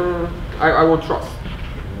galvanization. I won't trust.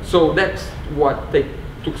 So that's what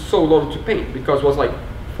took so long to paint, because it was like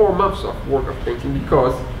 4 months of work of painting,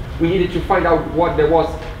 because we needed to find out what there was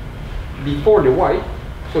before the white.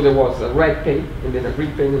 So there was a red paint, and then a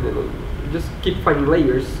green paint, and then just keep finding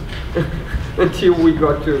layers until we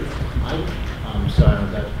got to... I'm sorry,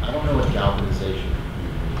 I don't know what galvanization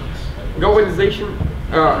means. Galvanization,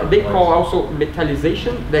 they call also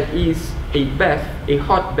metallization. That is a bath, a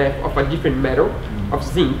hot bath of a different metal, of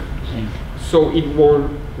zinc, so it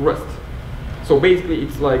won't rust. So basically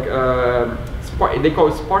it's like, they call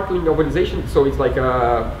it sparkling galvanization, so it's like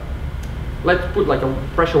let's put like a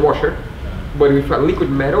pressure washer, but with a liquid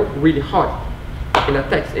metal, really hot, and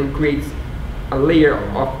attacks and creates a layer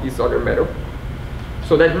of this other metal.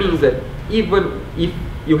 So that means that even if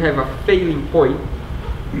you have a failing point,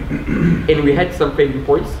 and we had some failing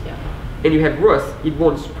points, and you have rust, it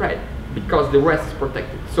won't spread because the rest is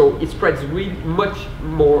protected. So it spreads really much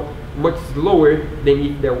slower than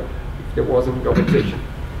if there wasn't galvanization.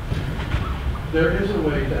 There is a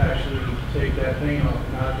way to actually take that thing off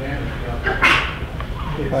and not damage it.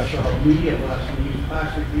 It's media less. We use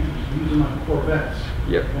plastic. We use them on Corvettes.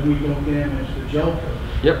 Yep. And we don't damage the gel coat.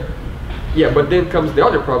 Yep. Yeah, but then comes the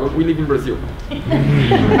other problem. We live in Brazil. It's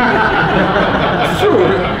true.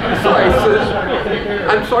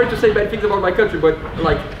 I'm sorry to say bad things about my country, but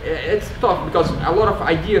like it's tough because a lot of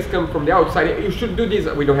ideas come from the outside. You should do this.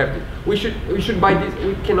 We don't have to. We should buy this.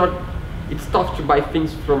 We cannot. It's tough to buy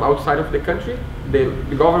things from outside of the country.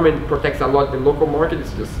 The government protects a lot the local market.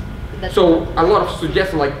 It's just so a lot of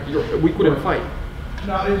suggestions like we couldn't find.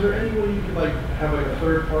 Now, is there any way you could like have like a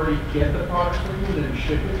third party get the products for you and then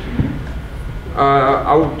ship it to you?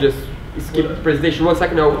 I will just skip the presentation 1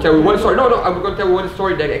 second. I will tell you one story. No, I'm going to tell you one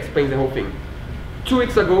story that explains the whole thing. 2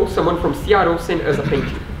 weeks ago, someone from Seattle sent us a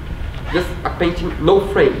painting. Just a painting, no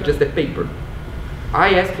frame, just a paper.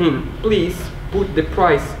 I asked him, please put the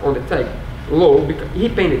price on the tag low, because he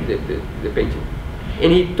painted the painting.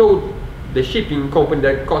 And he told the shipping company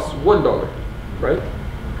that it costs $1, right?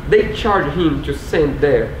 They charged him to send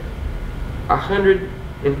there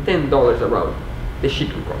 $110 around the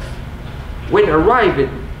shipping cost. When arrived,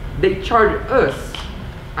 they charged us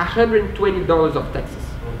 $120 of taxes,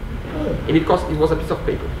 and it was a piece of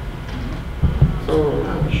paper. So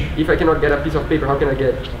if I cannot get a piece of paper, how can I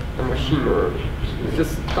get a machine? Or it's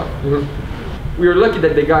just tough. We were lucky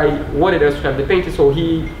that the guy wanted us to have the painting, so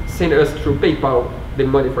he sent us through PayPal the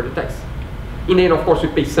money for the tax. And then of course we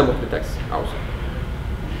pay some of the tax also.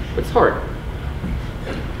 But it's hard.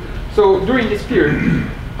 So during this period,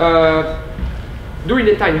 during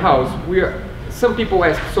the tiny house, some people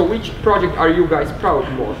ask, so which project are you guys proud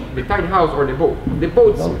more, the tiny house or the boat? The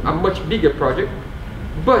boat's a much bigger project,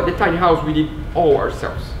 but the tiny house we did all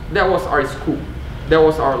ourselves. That was our school, that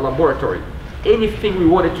was our laboratory. Anything we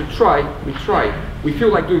wanted to try, we tried. We feel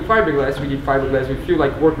like doing fiberglass, we did fiberglass. We feel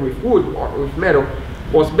like working with wood or with metal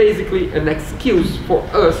was basically an excuse for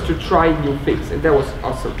us to try new things, and that was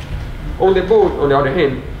awesome. On the boat, on the other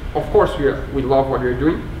hand, of course we love what we're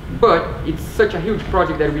doing, but it's such a huge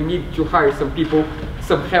project that we need to hire some people,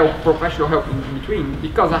 some help, professional help in between,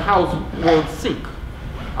 because a house won't sink,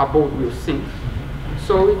 a boat will sink.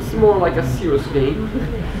 So it's more like a serious game.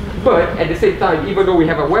 But at the same time, even though we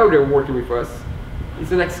have a welder working with us,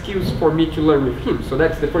 it's an excuse for me to learn with him. So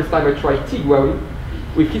that's the first time I tried TIG welding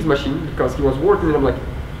with his machine, because he was working and I'm like,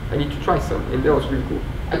 I need to try some, and that was really cool.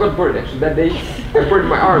 I got burned actually that day. I burned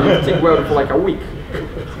my arm with TIG welding for like a week.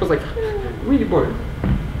 I was like, really burned.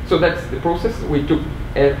 So that's the process. We took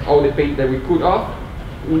all the paint that we could off.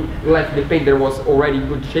 We left the paint that was already in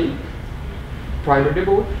good shape. primer the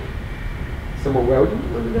boat, some more welding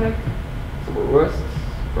on the deck, some more rust,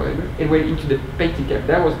 primer, and went into the painting camp.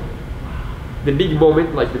 That was the big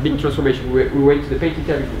moment, like the big transformation. We went to the painting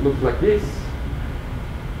camp, it looked like this,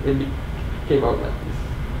 and it came out like this.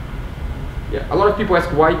 Yeah, a lot of people ask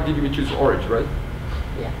why did we choose orange, right?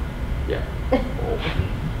 Yeah. Yeah.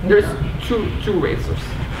 There's two answers.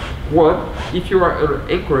 One, if you are on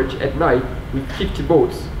Anchorage at night with 50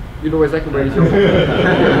 boats, you know exactly where it's your boat.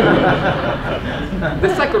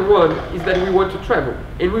 The second one is that we want to travel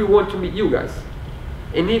and we want to meet you guys.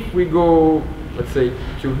 And if we go, let's say,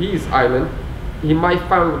 to his island, he might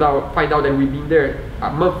find out that we've been there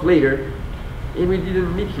a month later and we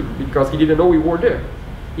didn't meet him because he didn't know we were there.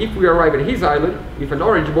 If we arrive at his island with an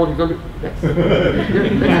orange boat, he's going to be, that's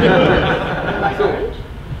Why so, orange?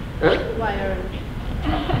 Why orange?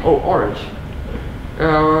 oh, orange.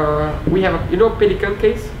 We have a, you know, pelican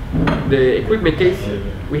case, the equipment case.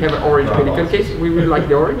 We have an orange pelican case. We really like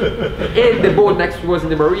the orange. And the boat next to us in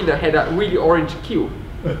the marina had a really orange keel.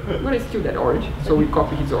 We're gonna steal that orange, so we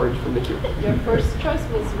copy his orange from the keel. Your first choice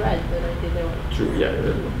was red, but I didn't want. True.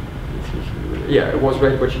 Yeah. Yeah, it was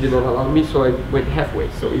red, but she did not allow me, so I went halfway.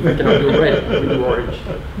 So if I cannot do red, we do orange.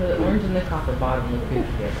 The orange and the copper bottom look good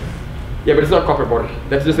together. Yeah, but it's not copper bottom.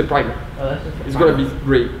 That's just a primer. Oh, that's just a It's primer. gonna be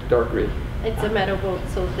gray, dark gray. It's a metal boat,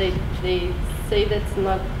 so they say that's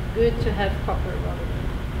not good to have copper bottom.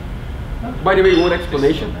 By the way, one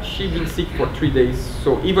explanation, she's been sick for 3 days,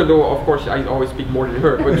 so even though of course I always speak more than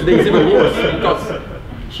her, but today is even worse because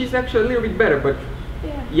she's actually a little bit better, but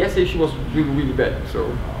Yeah. yesterday she was doing really bad,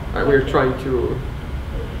 so we're trying to...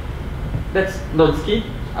 That's non-ski,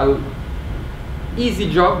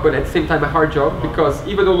 easy job, but at the same time a hard job, because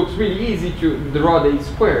even though it looks really easy to draw the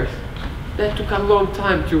squares, that took a long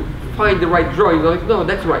time to find the right drawing. Like, no,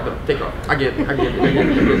 that's right, no, take off, again.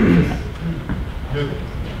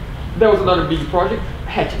 That was another big project,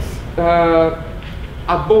 hatches.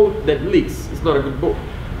 A boat that leaks is not a good boat.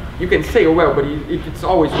 You can sail well, but if it's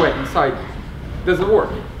always wet inside, it doesn't work.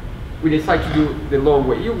 We decided to do the long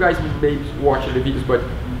way. You guys may watch the videos, but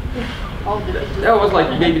All the pictures. that was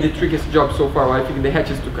like maybe the trickiest job so far. I think the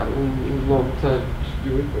hatches took a long time to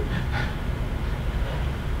do it. But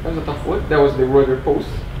that was a tough one. That was the rudder post,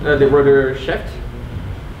 the rudder shaft.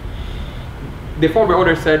 The former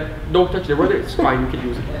owner said, "Don't touch the rudder. It's fine. You can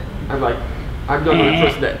use it." I'm like, I'm not going to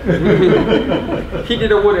trust that. He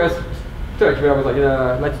didn't want us to touch, but I was like,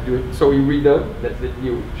 let's do it. So we redone. That's the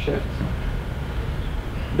new shaft.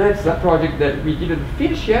 That's a project that we didn't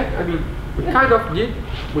finish yet. I mean, we kind of did.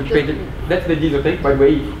 We painted. That's the diesel tank, by the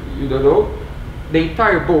way, if you don't know. The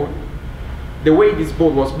entire boat, the way this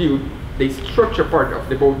boat was built, the structure part of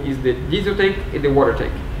the boat is the diesel tank and the water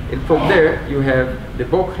tank. And from there, you have the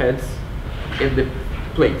bulkheads and the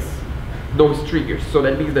plates, no stringers. So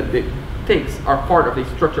that means that the tanks are part of the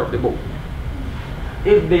structure of the boat.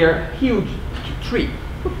 If they are huge to treat,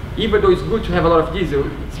 even though it's good to have a lot of diesel,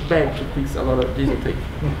 it's bad to fix a lot of diesel tank.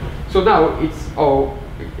 So now it's all,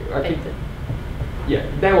 I think, yeah,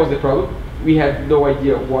 that was the problem. We had no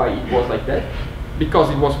idea why it was like that. Because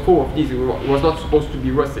it was full of diesel, it was not supposed to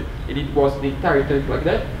be rusted. And it was the entire tank like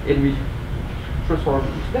that, and we transformed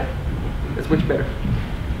it into that. That's much better.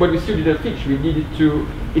 But we still didn't finish. We needed to,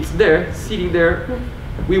 it's there, sitting there.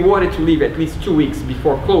 We wanted to leave at least 2 weeks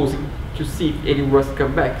before closing to see if any rust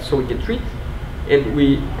come back so we can treat. And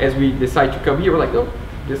as we decide to come here, we're like, no,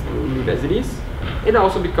 just leave as it is. And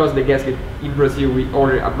also because the gasket in Brazil, we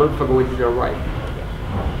ordered a month ago and didn't arrive.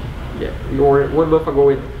 Yeah, we ordered 1 month ago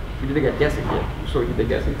and we didn't get gasket yet, so we get the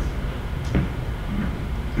gaskets.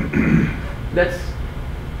 That's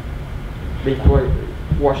basically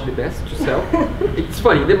wash the mess to sell. It's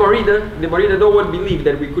funny, the marina, no one believed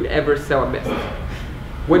that we could ever sell a mess.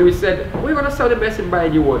 When we said, we're gonna sell the mess and buy a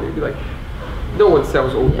new one, it'd be like, no one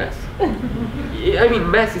sells old mess. I mean,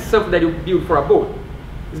 mess is something that you build for a boat.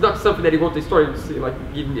 It's not something that you go to the store and say, like,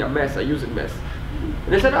 give me a mess, I use a mess.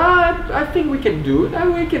 And they said, I think we can do it,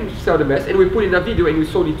 we can sell the mess. And we put in a video and we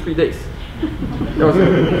sold in 3 days. That was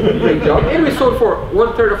a great job. And we sold for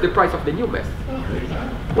 1/3 of the price of the new mess.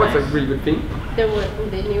 What's a really good thing? The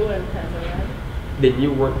new one has arrived. The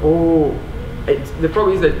new one, oh. The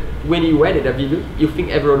problem is that when you edit a video, you think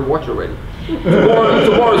everyone watched already.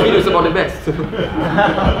 Tomorrow's video is about the mess.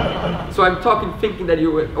 So I'm talking thinking that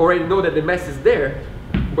you already know that the mess is there,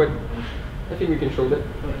 but I think we can show that.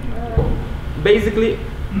 Basically,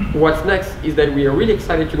 what's next is that we are really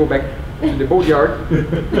excited to go back to the boatyard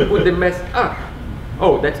to put the mess up.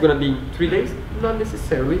 Oh, that's gonna be in 3 days? Not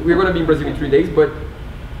necessarily. We're gonna be in Brazil in 3 days, but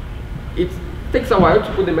it takes a while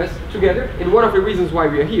to put the mess together. And one of the reasons why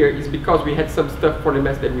we are here is because we had some stuff for the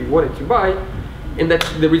mess that we wanted to buy, And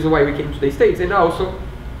that's the reason why we came to the States, and also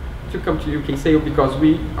to come to UK Sail, because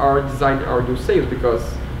we are designing our new sails, because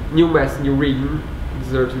new mast, new rigging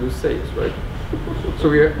deserves new sails, right? So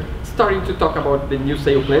we're starting to talk about the new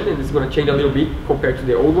sail plan, and it's going to change a little bit compared to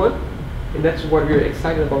the old one, and that's what we're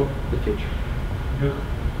excited about the future. Good.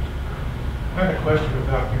 I had a question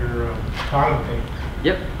about your bottom paint.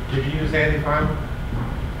 Yep. Did you use anti-primer?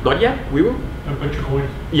 Not yet. We will. But you're going.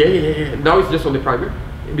 Yeah. Now it's just on the primer,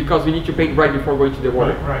 because we need to paint right before going to the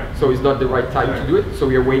water. Right. So it's not the right time to do it. So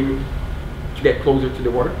we are waiting to get closer to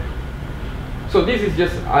the water. So this is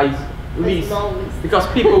just ice list, because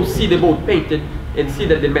people see the boat painted and see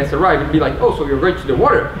that the mess arrived and be like, oh, so you're going to the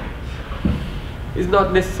water. It's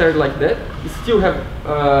not necessarily like that. We still have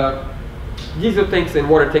diesel tanks and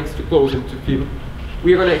water tanks to close and to fill.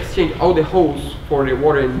 We are going to exchange all the holes for the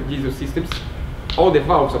water and diesel systems, all the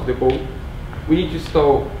valves of the boat. We need to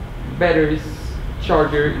install batteries,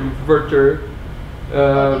 charger, inverter,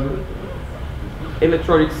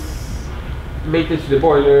 electronics, maintenance to the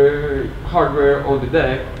boiler, hardware on the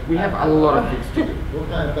deck. We have a lot of things to do. What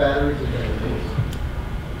kind of batteries are going to use?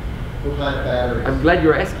 What kind of batteries? I'm glad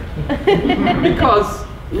you're asking. Because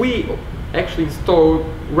we actually install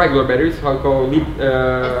regular batteries, how we call lead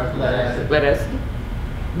acid.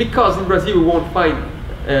 Because in Brazil you won't find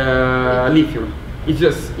lithium. It's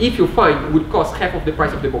just, if you find, it would cost half of the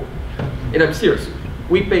price of the boat. And I'm serious.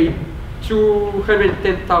 We paid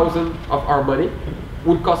 210,000 of our money,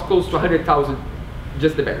 would cost close to 100,000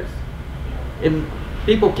 just the batteries. And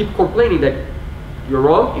people keep complaining that you're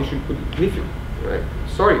wrong, you should put lithium. Right?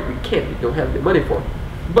 Sorry, we can't, we don't have the money for it.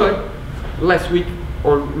 But last week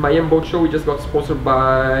on Miami Boat Show, we just got sponsored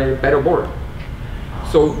by Battleborn.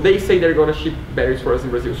 So they say they're gonna ship batteries for us in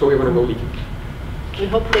Brazil, so we're gonna go lithium. We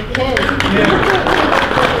hope they can.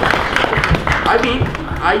 I mean,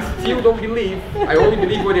 I still don't believe. I only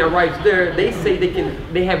believe when it arrives there. They say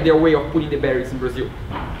they have their way of putting the batteries in Brazil.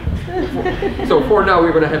 So for now,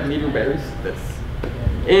 we're gonna have lithium batteries.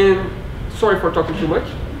 And sorry for talking too much,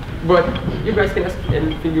 but you guys can ask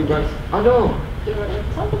anything you guys. Oh no. Do you want to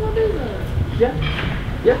talk about this? Or?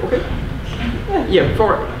 Yeah. Okay. Yeah.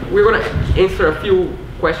 We're gonna answer a few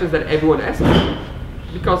questions that everyone asks,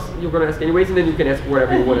 because you're gonna ask anyways, and then you can ask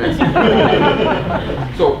whatever you want to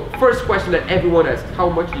ask. So first question that everyone asks: how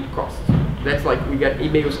much did it cost? That's like we get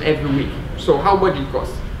emails every week. So how much did it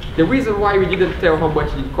cost? The reason why we didn't tell how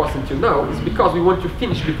much it cost until now is because we want to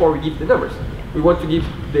finish before we give the numbers. We want to give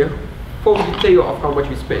the full detail of how much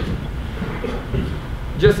we spent.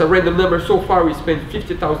 Just a random number, so far we spent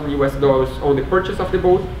 $50,000 US on the purchase of the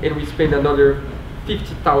boat, and we spent another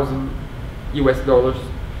 $50,000 US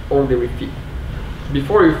on the refit.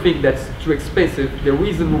 Before you think that's too expensive, the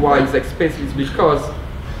reason why it's expensive is because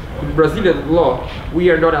in Brazilian law,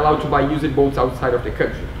 we are not allowed to buy used boats outside of the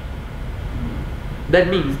country. That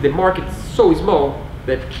means the market is so small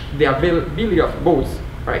that the availability of boats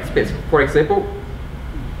are expensive. For example,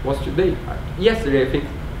 yesterday I think,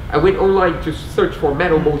 I went online to search for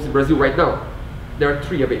metal boats in Brazil right now. There are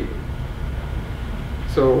 3 available.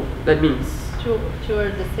 So that means Two are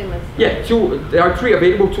the same as. yeah, there are 3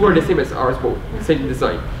 available, 2 are the same as ours boat, same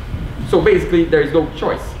design. So basically there is no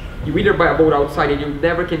choice. You either buy a boat outside and you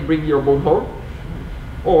never can bring your boat home,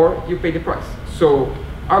 or you pay the price. So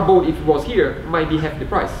our boat, if it was here, might be half the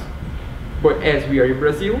price. But as we are in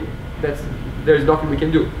Brazil, there's nothing we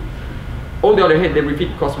can do. On the other hand, the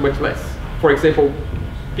refit costs much less. For example,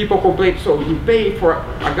 people complain, so you pay for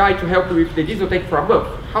a guy to help you with the diesel tank for a month.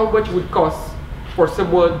 How much would it cost for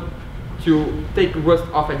someone to take rust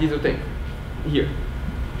off a diesel tank here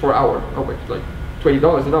for an hour? How much? Like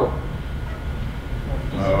 $20 an hour?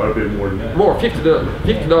 A bit more than that. More,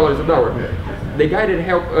 $50 an hour. Yeah. The guy that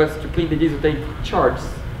helped us to clean the diesel tank charges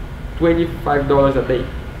 $25 a day.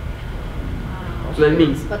 So that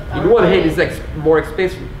means, in one hand, it's more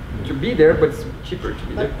expensive to be there, but it's cheaper to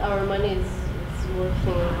be there. But our money is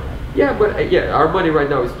working. Yeah, but our money right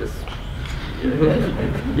now is just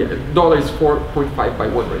yeah, dollar is 4.5 by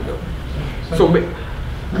 1 right now. So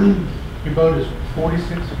your boat is 46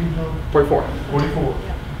 feet long? 44. 44.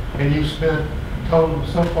 Yeah. And you spent total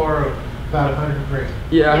so far about 100 grand.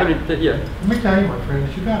 Yeah, 100. Yeah. Let me tell you, my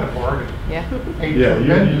friends, you got a bargain. Yeah. A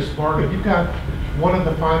tremendous bargain. You got one of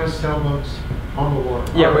the finest sailboats on the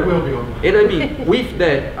water. Yeah, but but will be on the water. and I mean, with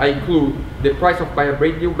that, I include the price of buying a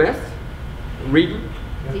brand new mast, rigging,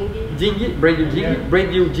 dinghy, brand new dinghy, Yeah.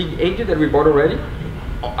 brand new dinghy engine that we bought already,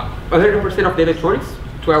 100% of the electronics,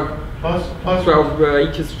 12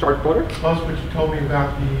 inches sharp motor. Plus what you told me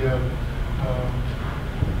about the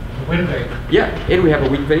wind vane. Yeah, and we have a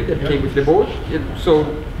wind vane that came with the boat, and so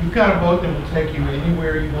You've got a boat that will take you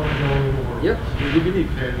anywhere you want to go in the world. yeah, we believe.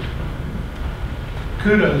 And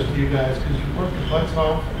kudos to you guys, because you worked your butts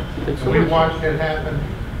off, Thanks and so we much. watched it happen,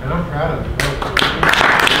 and I'm proud of you.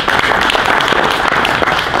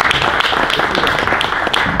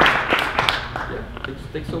 Yeah,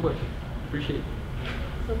 thanks so much. Appreciate it.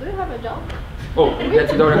 So do you have a job? Oh,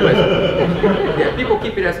 that's another question. Yeah, people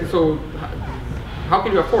keep it asking, so how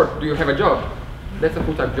can you afford? Do you have a job? That's a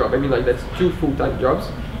full-time job. I mean, like, that's 2 full-time jobs.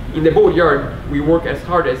 In the boat yard, we work as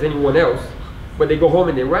hard as anyone else, but they go home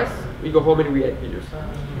and they rest. We go home and we edit videos.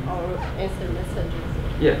 Or answer messages?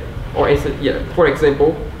 Yeah, or yeah. For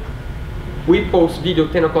example, we post video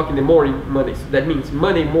 10 o'clock in the morning Mondays. That means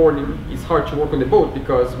Monday morning is hard to work on the boat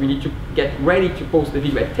because we need to get ready to post the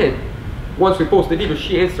video at 10. Once we post the video,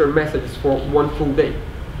 she answers messages for 1 full day.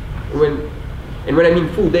 When I mean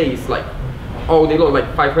full day, it's like all day long,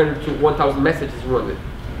 like 500 to 1,000 messages run it.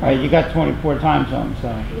 Alright, you got 24 time zones, so.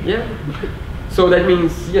 Yeah. So that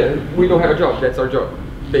means, yeah, we don't have a job. That's our job,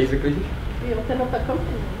 basically. You open up a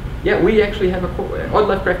company? Yeah, we actually have Odd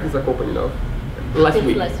Life Craft is a company now.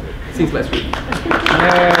 Since last week.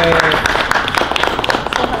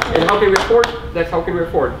 And how can we afford? That's how can we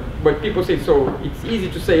afford. But people say, so it's easy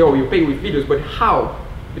to say, oh, you pay with videos, but how?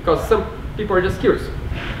 Because some people are just curious.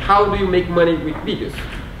 How do you make money with videos?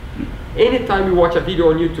 Anytime you watch a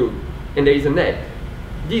video on YouTube and there is an ad,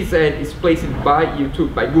 this ad is placed by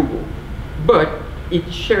YouTube, by Google, but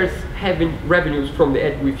it shares having revenues from the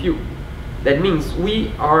ad with you. That means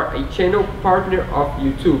we are a channel partner of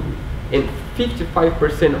YouTube, and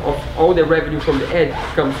 55% of all the revenue from the ad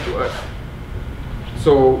comes to us.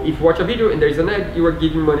 So if you watch a video and there is an ad, you are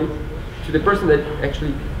giving money to the person that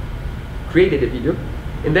actually created the video,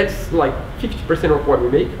 and that's like 50% of what we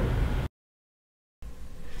make.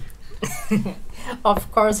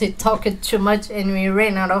 Of course, he talked too much and we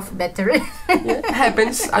ran out of battery. Yeah, it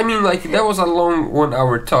happens. I mean, like, that was a long 1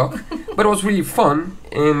 hour talk, but it was really fun.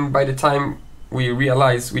 And by the time we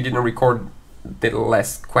realized we didn't record the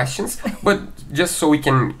last questions, but just so we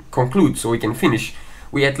can conclude, so we can finish,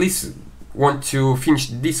 we at least want to finish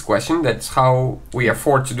this question. That's how we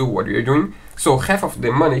afford to do what we are doing. So half of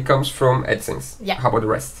the money comes from AdSense. Yeah. How about the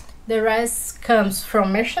rest? The rest comes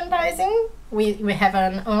from merchandising. We have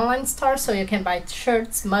an online store, so you can buy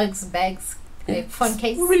shirts, mugs, bags, phone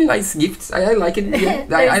case. Really nice gifts. I like it. Yeah.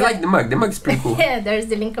 I like the mug. The mug's pretty cool. Yeah, there's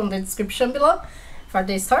the link on the description below for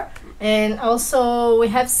the store. And also we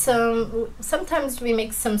have sometimes we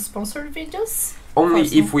make some sponsored videos. Only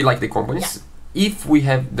if we like the companies. Yeah. If we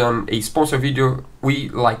have done a sponsor video, we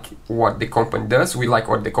like what the company does, we like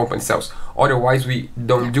what the company sells. Otherwise, we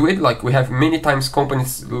don't do it. Like, we have many times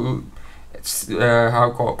companies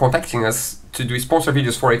contacting us to do sponsor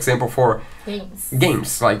videos, for example, for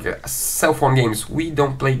games, like cell phone games. We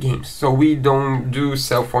don't play games, so we don't do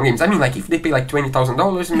cell phone games. I mean, like, if they pay like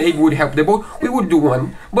 $20,000, maybe would help the boat, we would do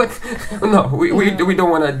one. But no, we don't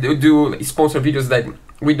want to do sponsor videos that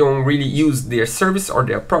we don't really use their service or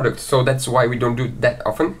their product, so that's why we don't do that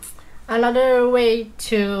often. Another way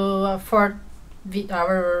to afford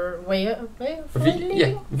our way of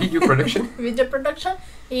living? Video production. Video production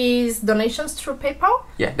is donations through PayPal.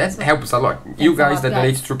 Yeah, that helps a lot. You guys that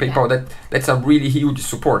donate through PayPal, that's a really huge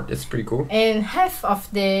support. That's pretty cool. And half of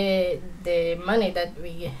the money that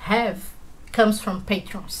we have comes from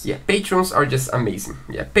patrons. Yeah, patrons are just amazing.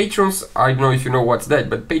 Yeah, patrons, I don't know if you know what's that,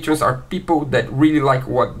 but patrons are people that really like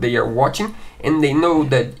what they are watching, and they know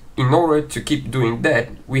that in order to keep doing that,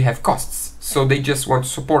 we have costs. So they just want to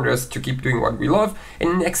support us to keep doing what we love, and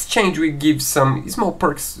in exchange we give some small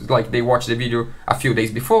perks, like they watch the video a few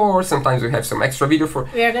days before. Sometimes we have some extra video for...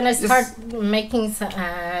 We are gonna start making some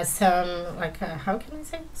like, how can I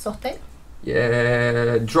say? Sorteio?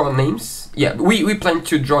 Yeah, draw names. Yeah, we plan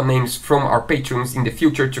to draw names from our patrons in the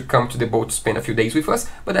future to come to the boat to spend a few days with us,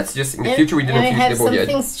 but that's just in the future. We didn't finish the boat yet.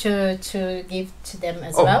 We have some things to give to them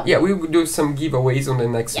as well. Yeah, we will do some giveaways on the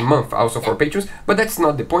next month also for patrons, but that's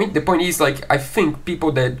not the point. The point is, like, I think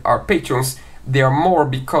people that are patrons, they are more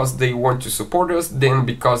because they want to support us than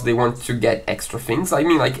because they want to get extra things. I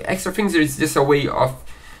mean, like, extra things is just a way of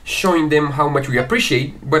showing them how much we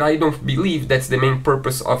appreciate, but I don't believe that's the main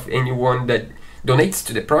purpose of anyone that donates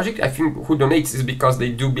to the project. I think who donates is because they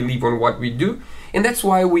do believe on what we do, and that's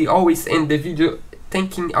why we always end the video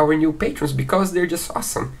thanking our new patrons, because they're just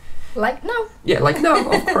awesome. Like now. Yeah, like now,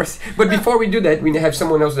 of course. But before we do that, we have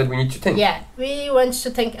someone else that we need to thank. Yeah, we want to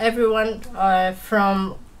thank everyone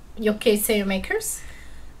from UK Sailmakers.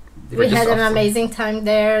 We had an amazing time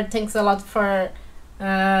there. Thanks a lot for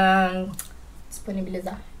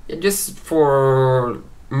disponibilizar. Just for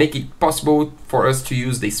make it possible for us to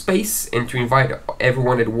use the space and to invite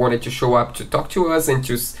everyone that wanted to show up to talk to us and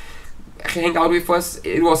to hang out with us.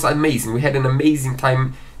 It was amazing. We had an amazing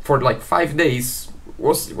time for like 5 days.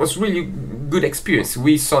 was really good experience.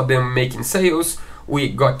 We saw them making sails. We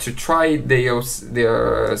got to try their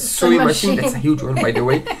sewing machine. That's a huge one, by the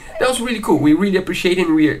way. That was really cool. We really appreciate it,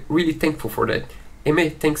 and we're really thankful for that. Emma,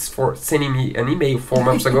 thanks for sending me an email 4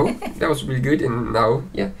 months ago. That was really good, and now,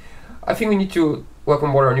 yeah, I think we need to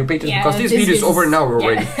welcome more our new patrons, because this video is over an hour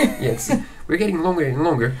already. Yes, we're getting longer and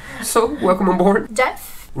longer. So, welcome on board.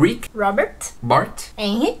 Jeff, Rick, Robert, Bart,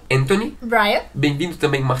 Henry, Anthony, Brian. Bem-vindo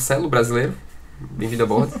também Marcelo, brasileiro. Bem-vindo a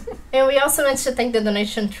bordo. And we also want to thank the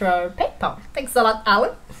donation through our PayPal. Thanks a lot,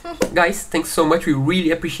 Alan. Guys, thanks so much. We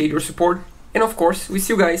really appreciate your support. And of course, we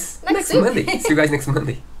see you guys next Monday. See you guys next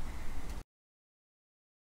Monday.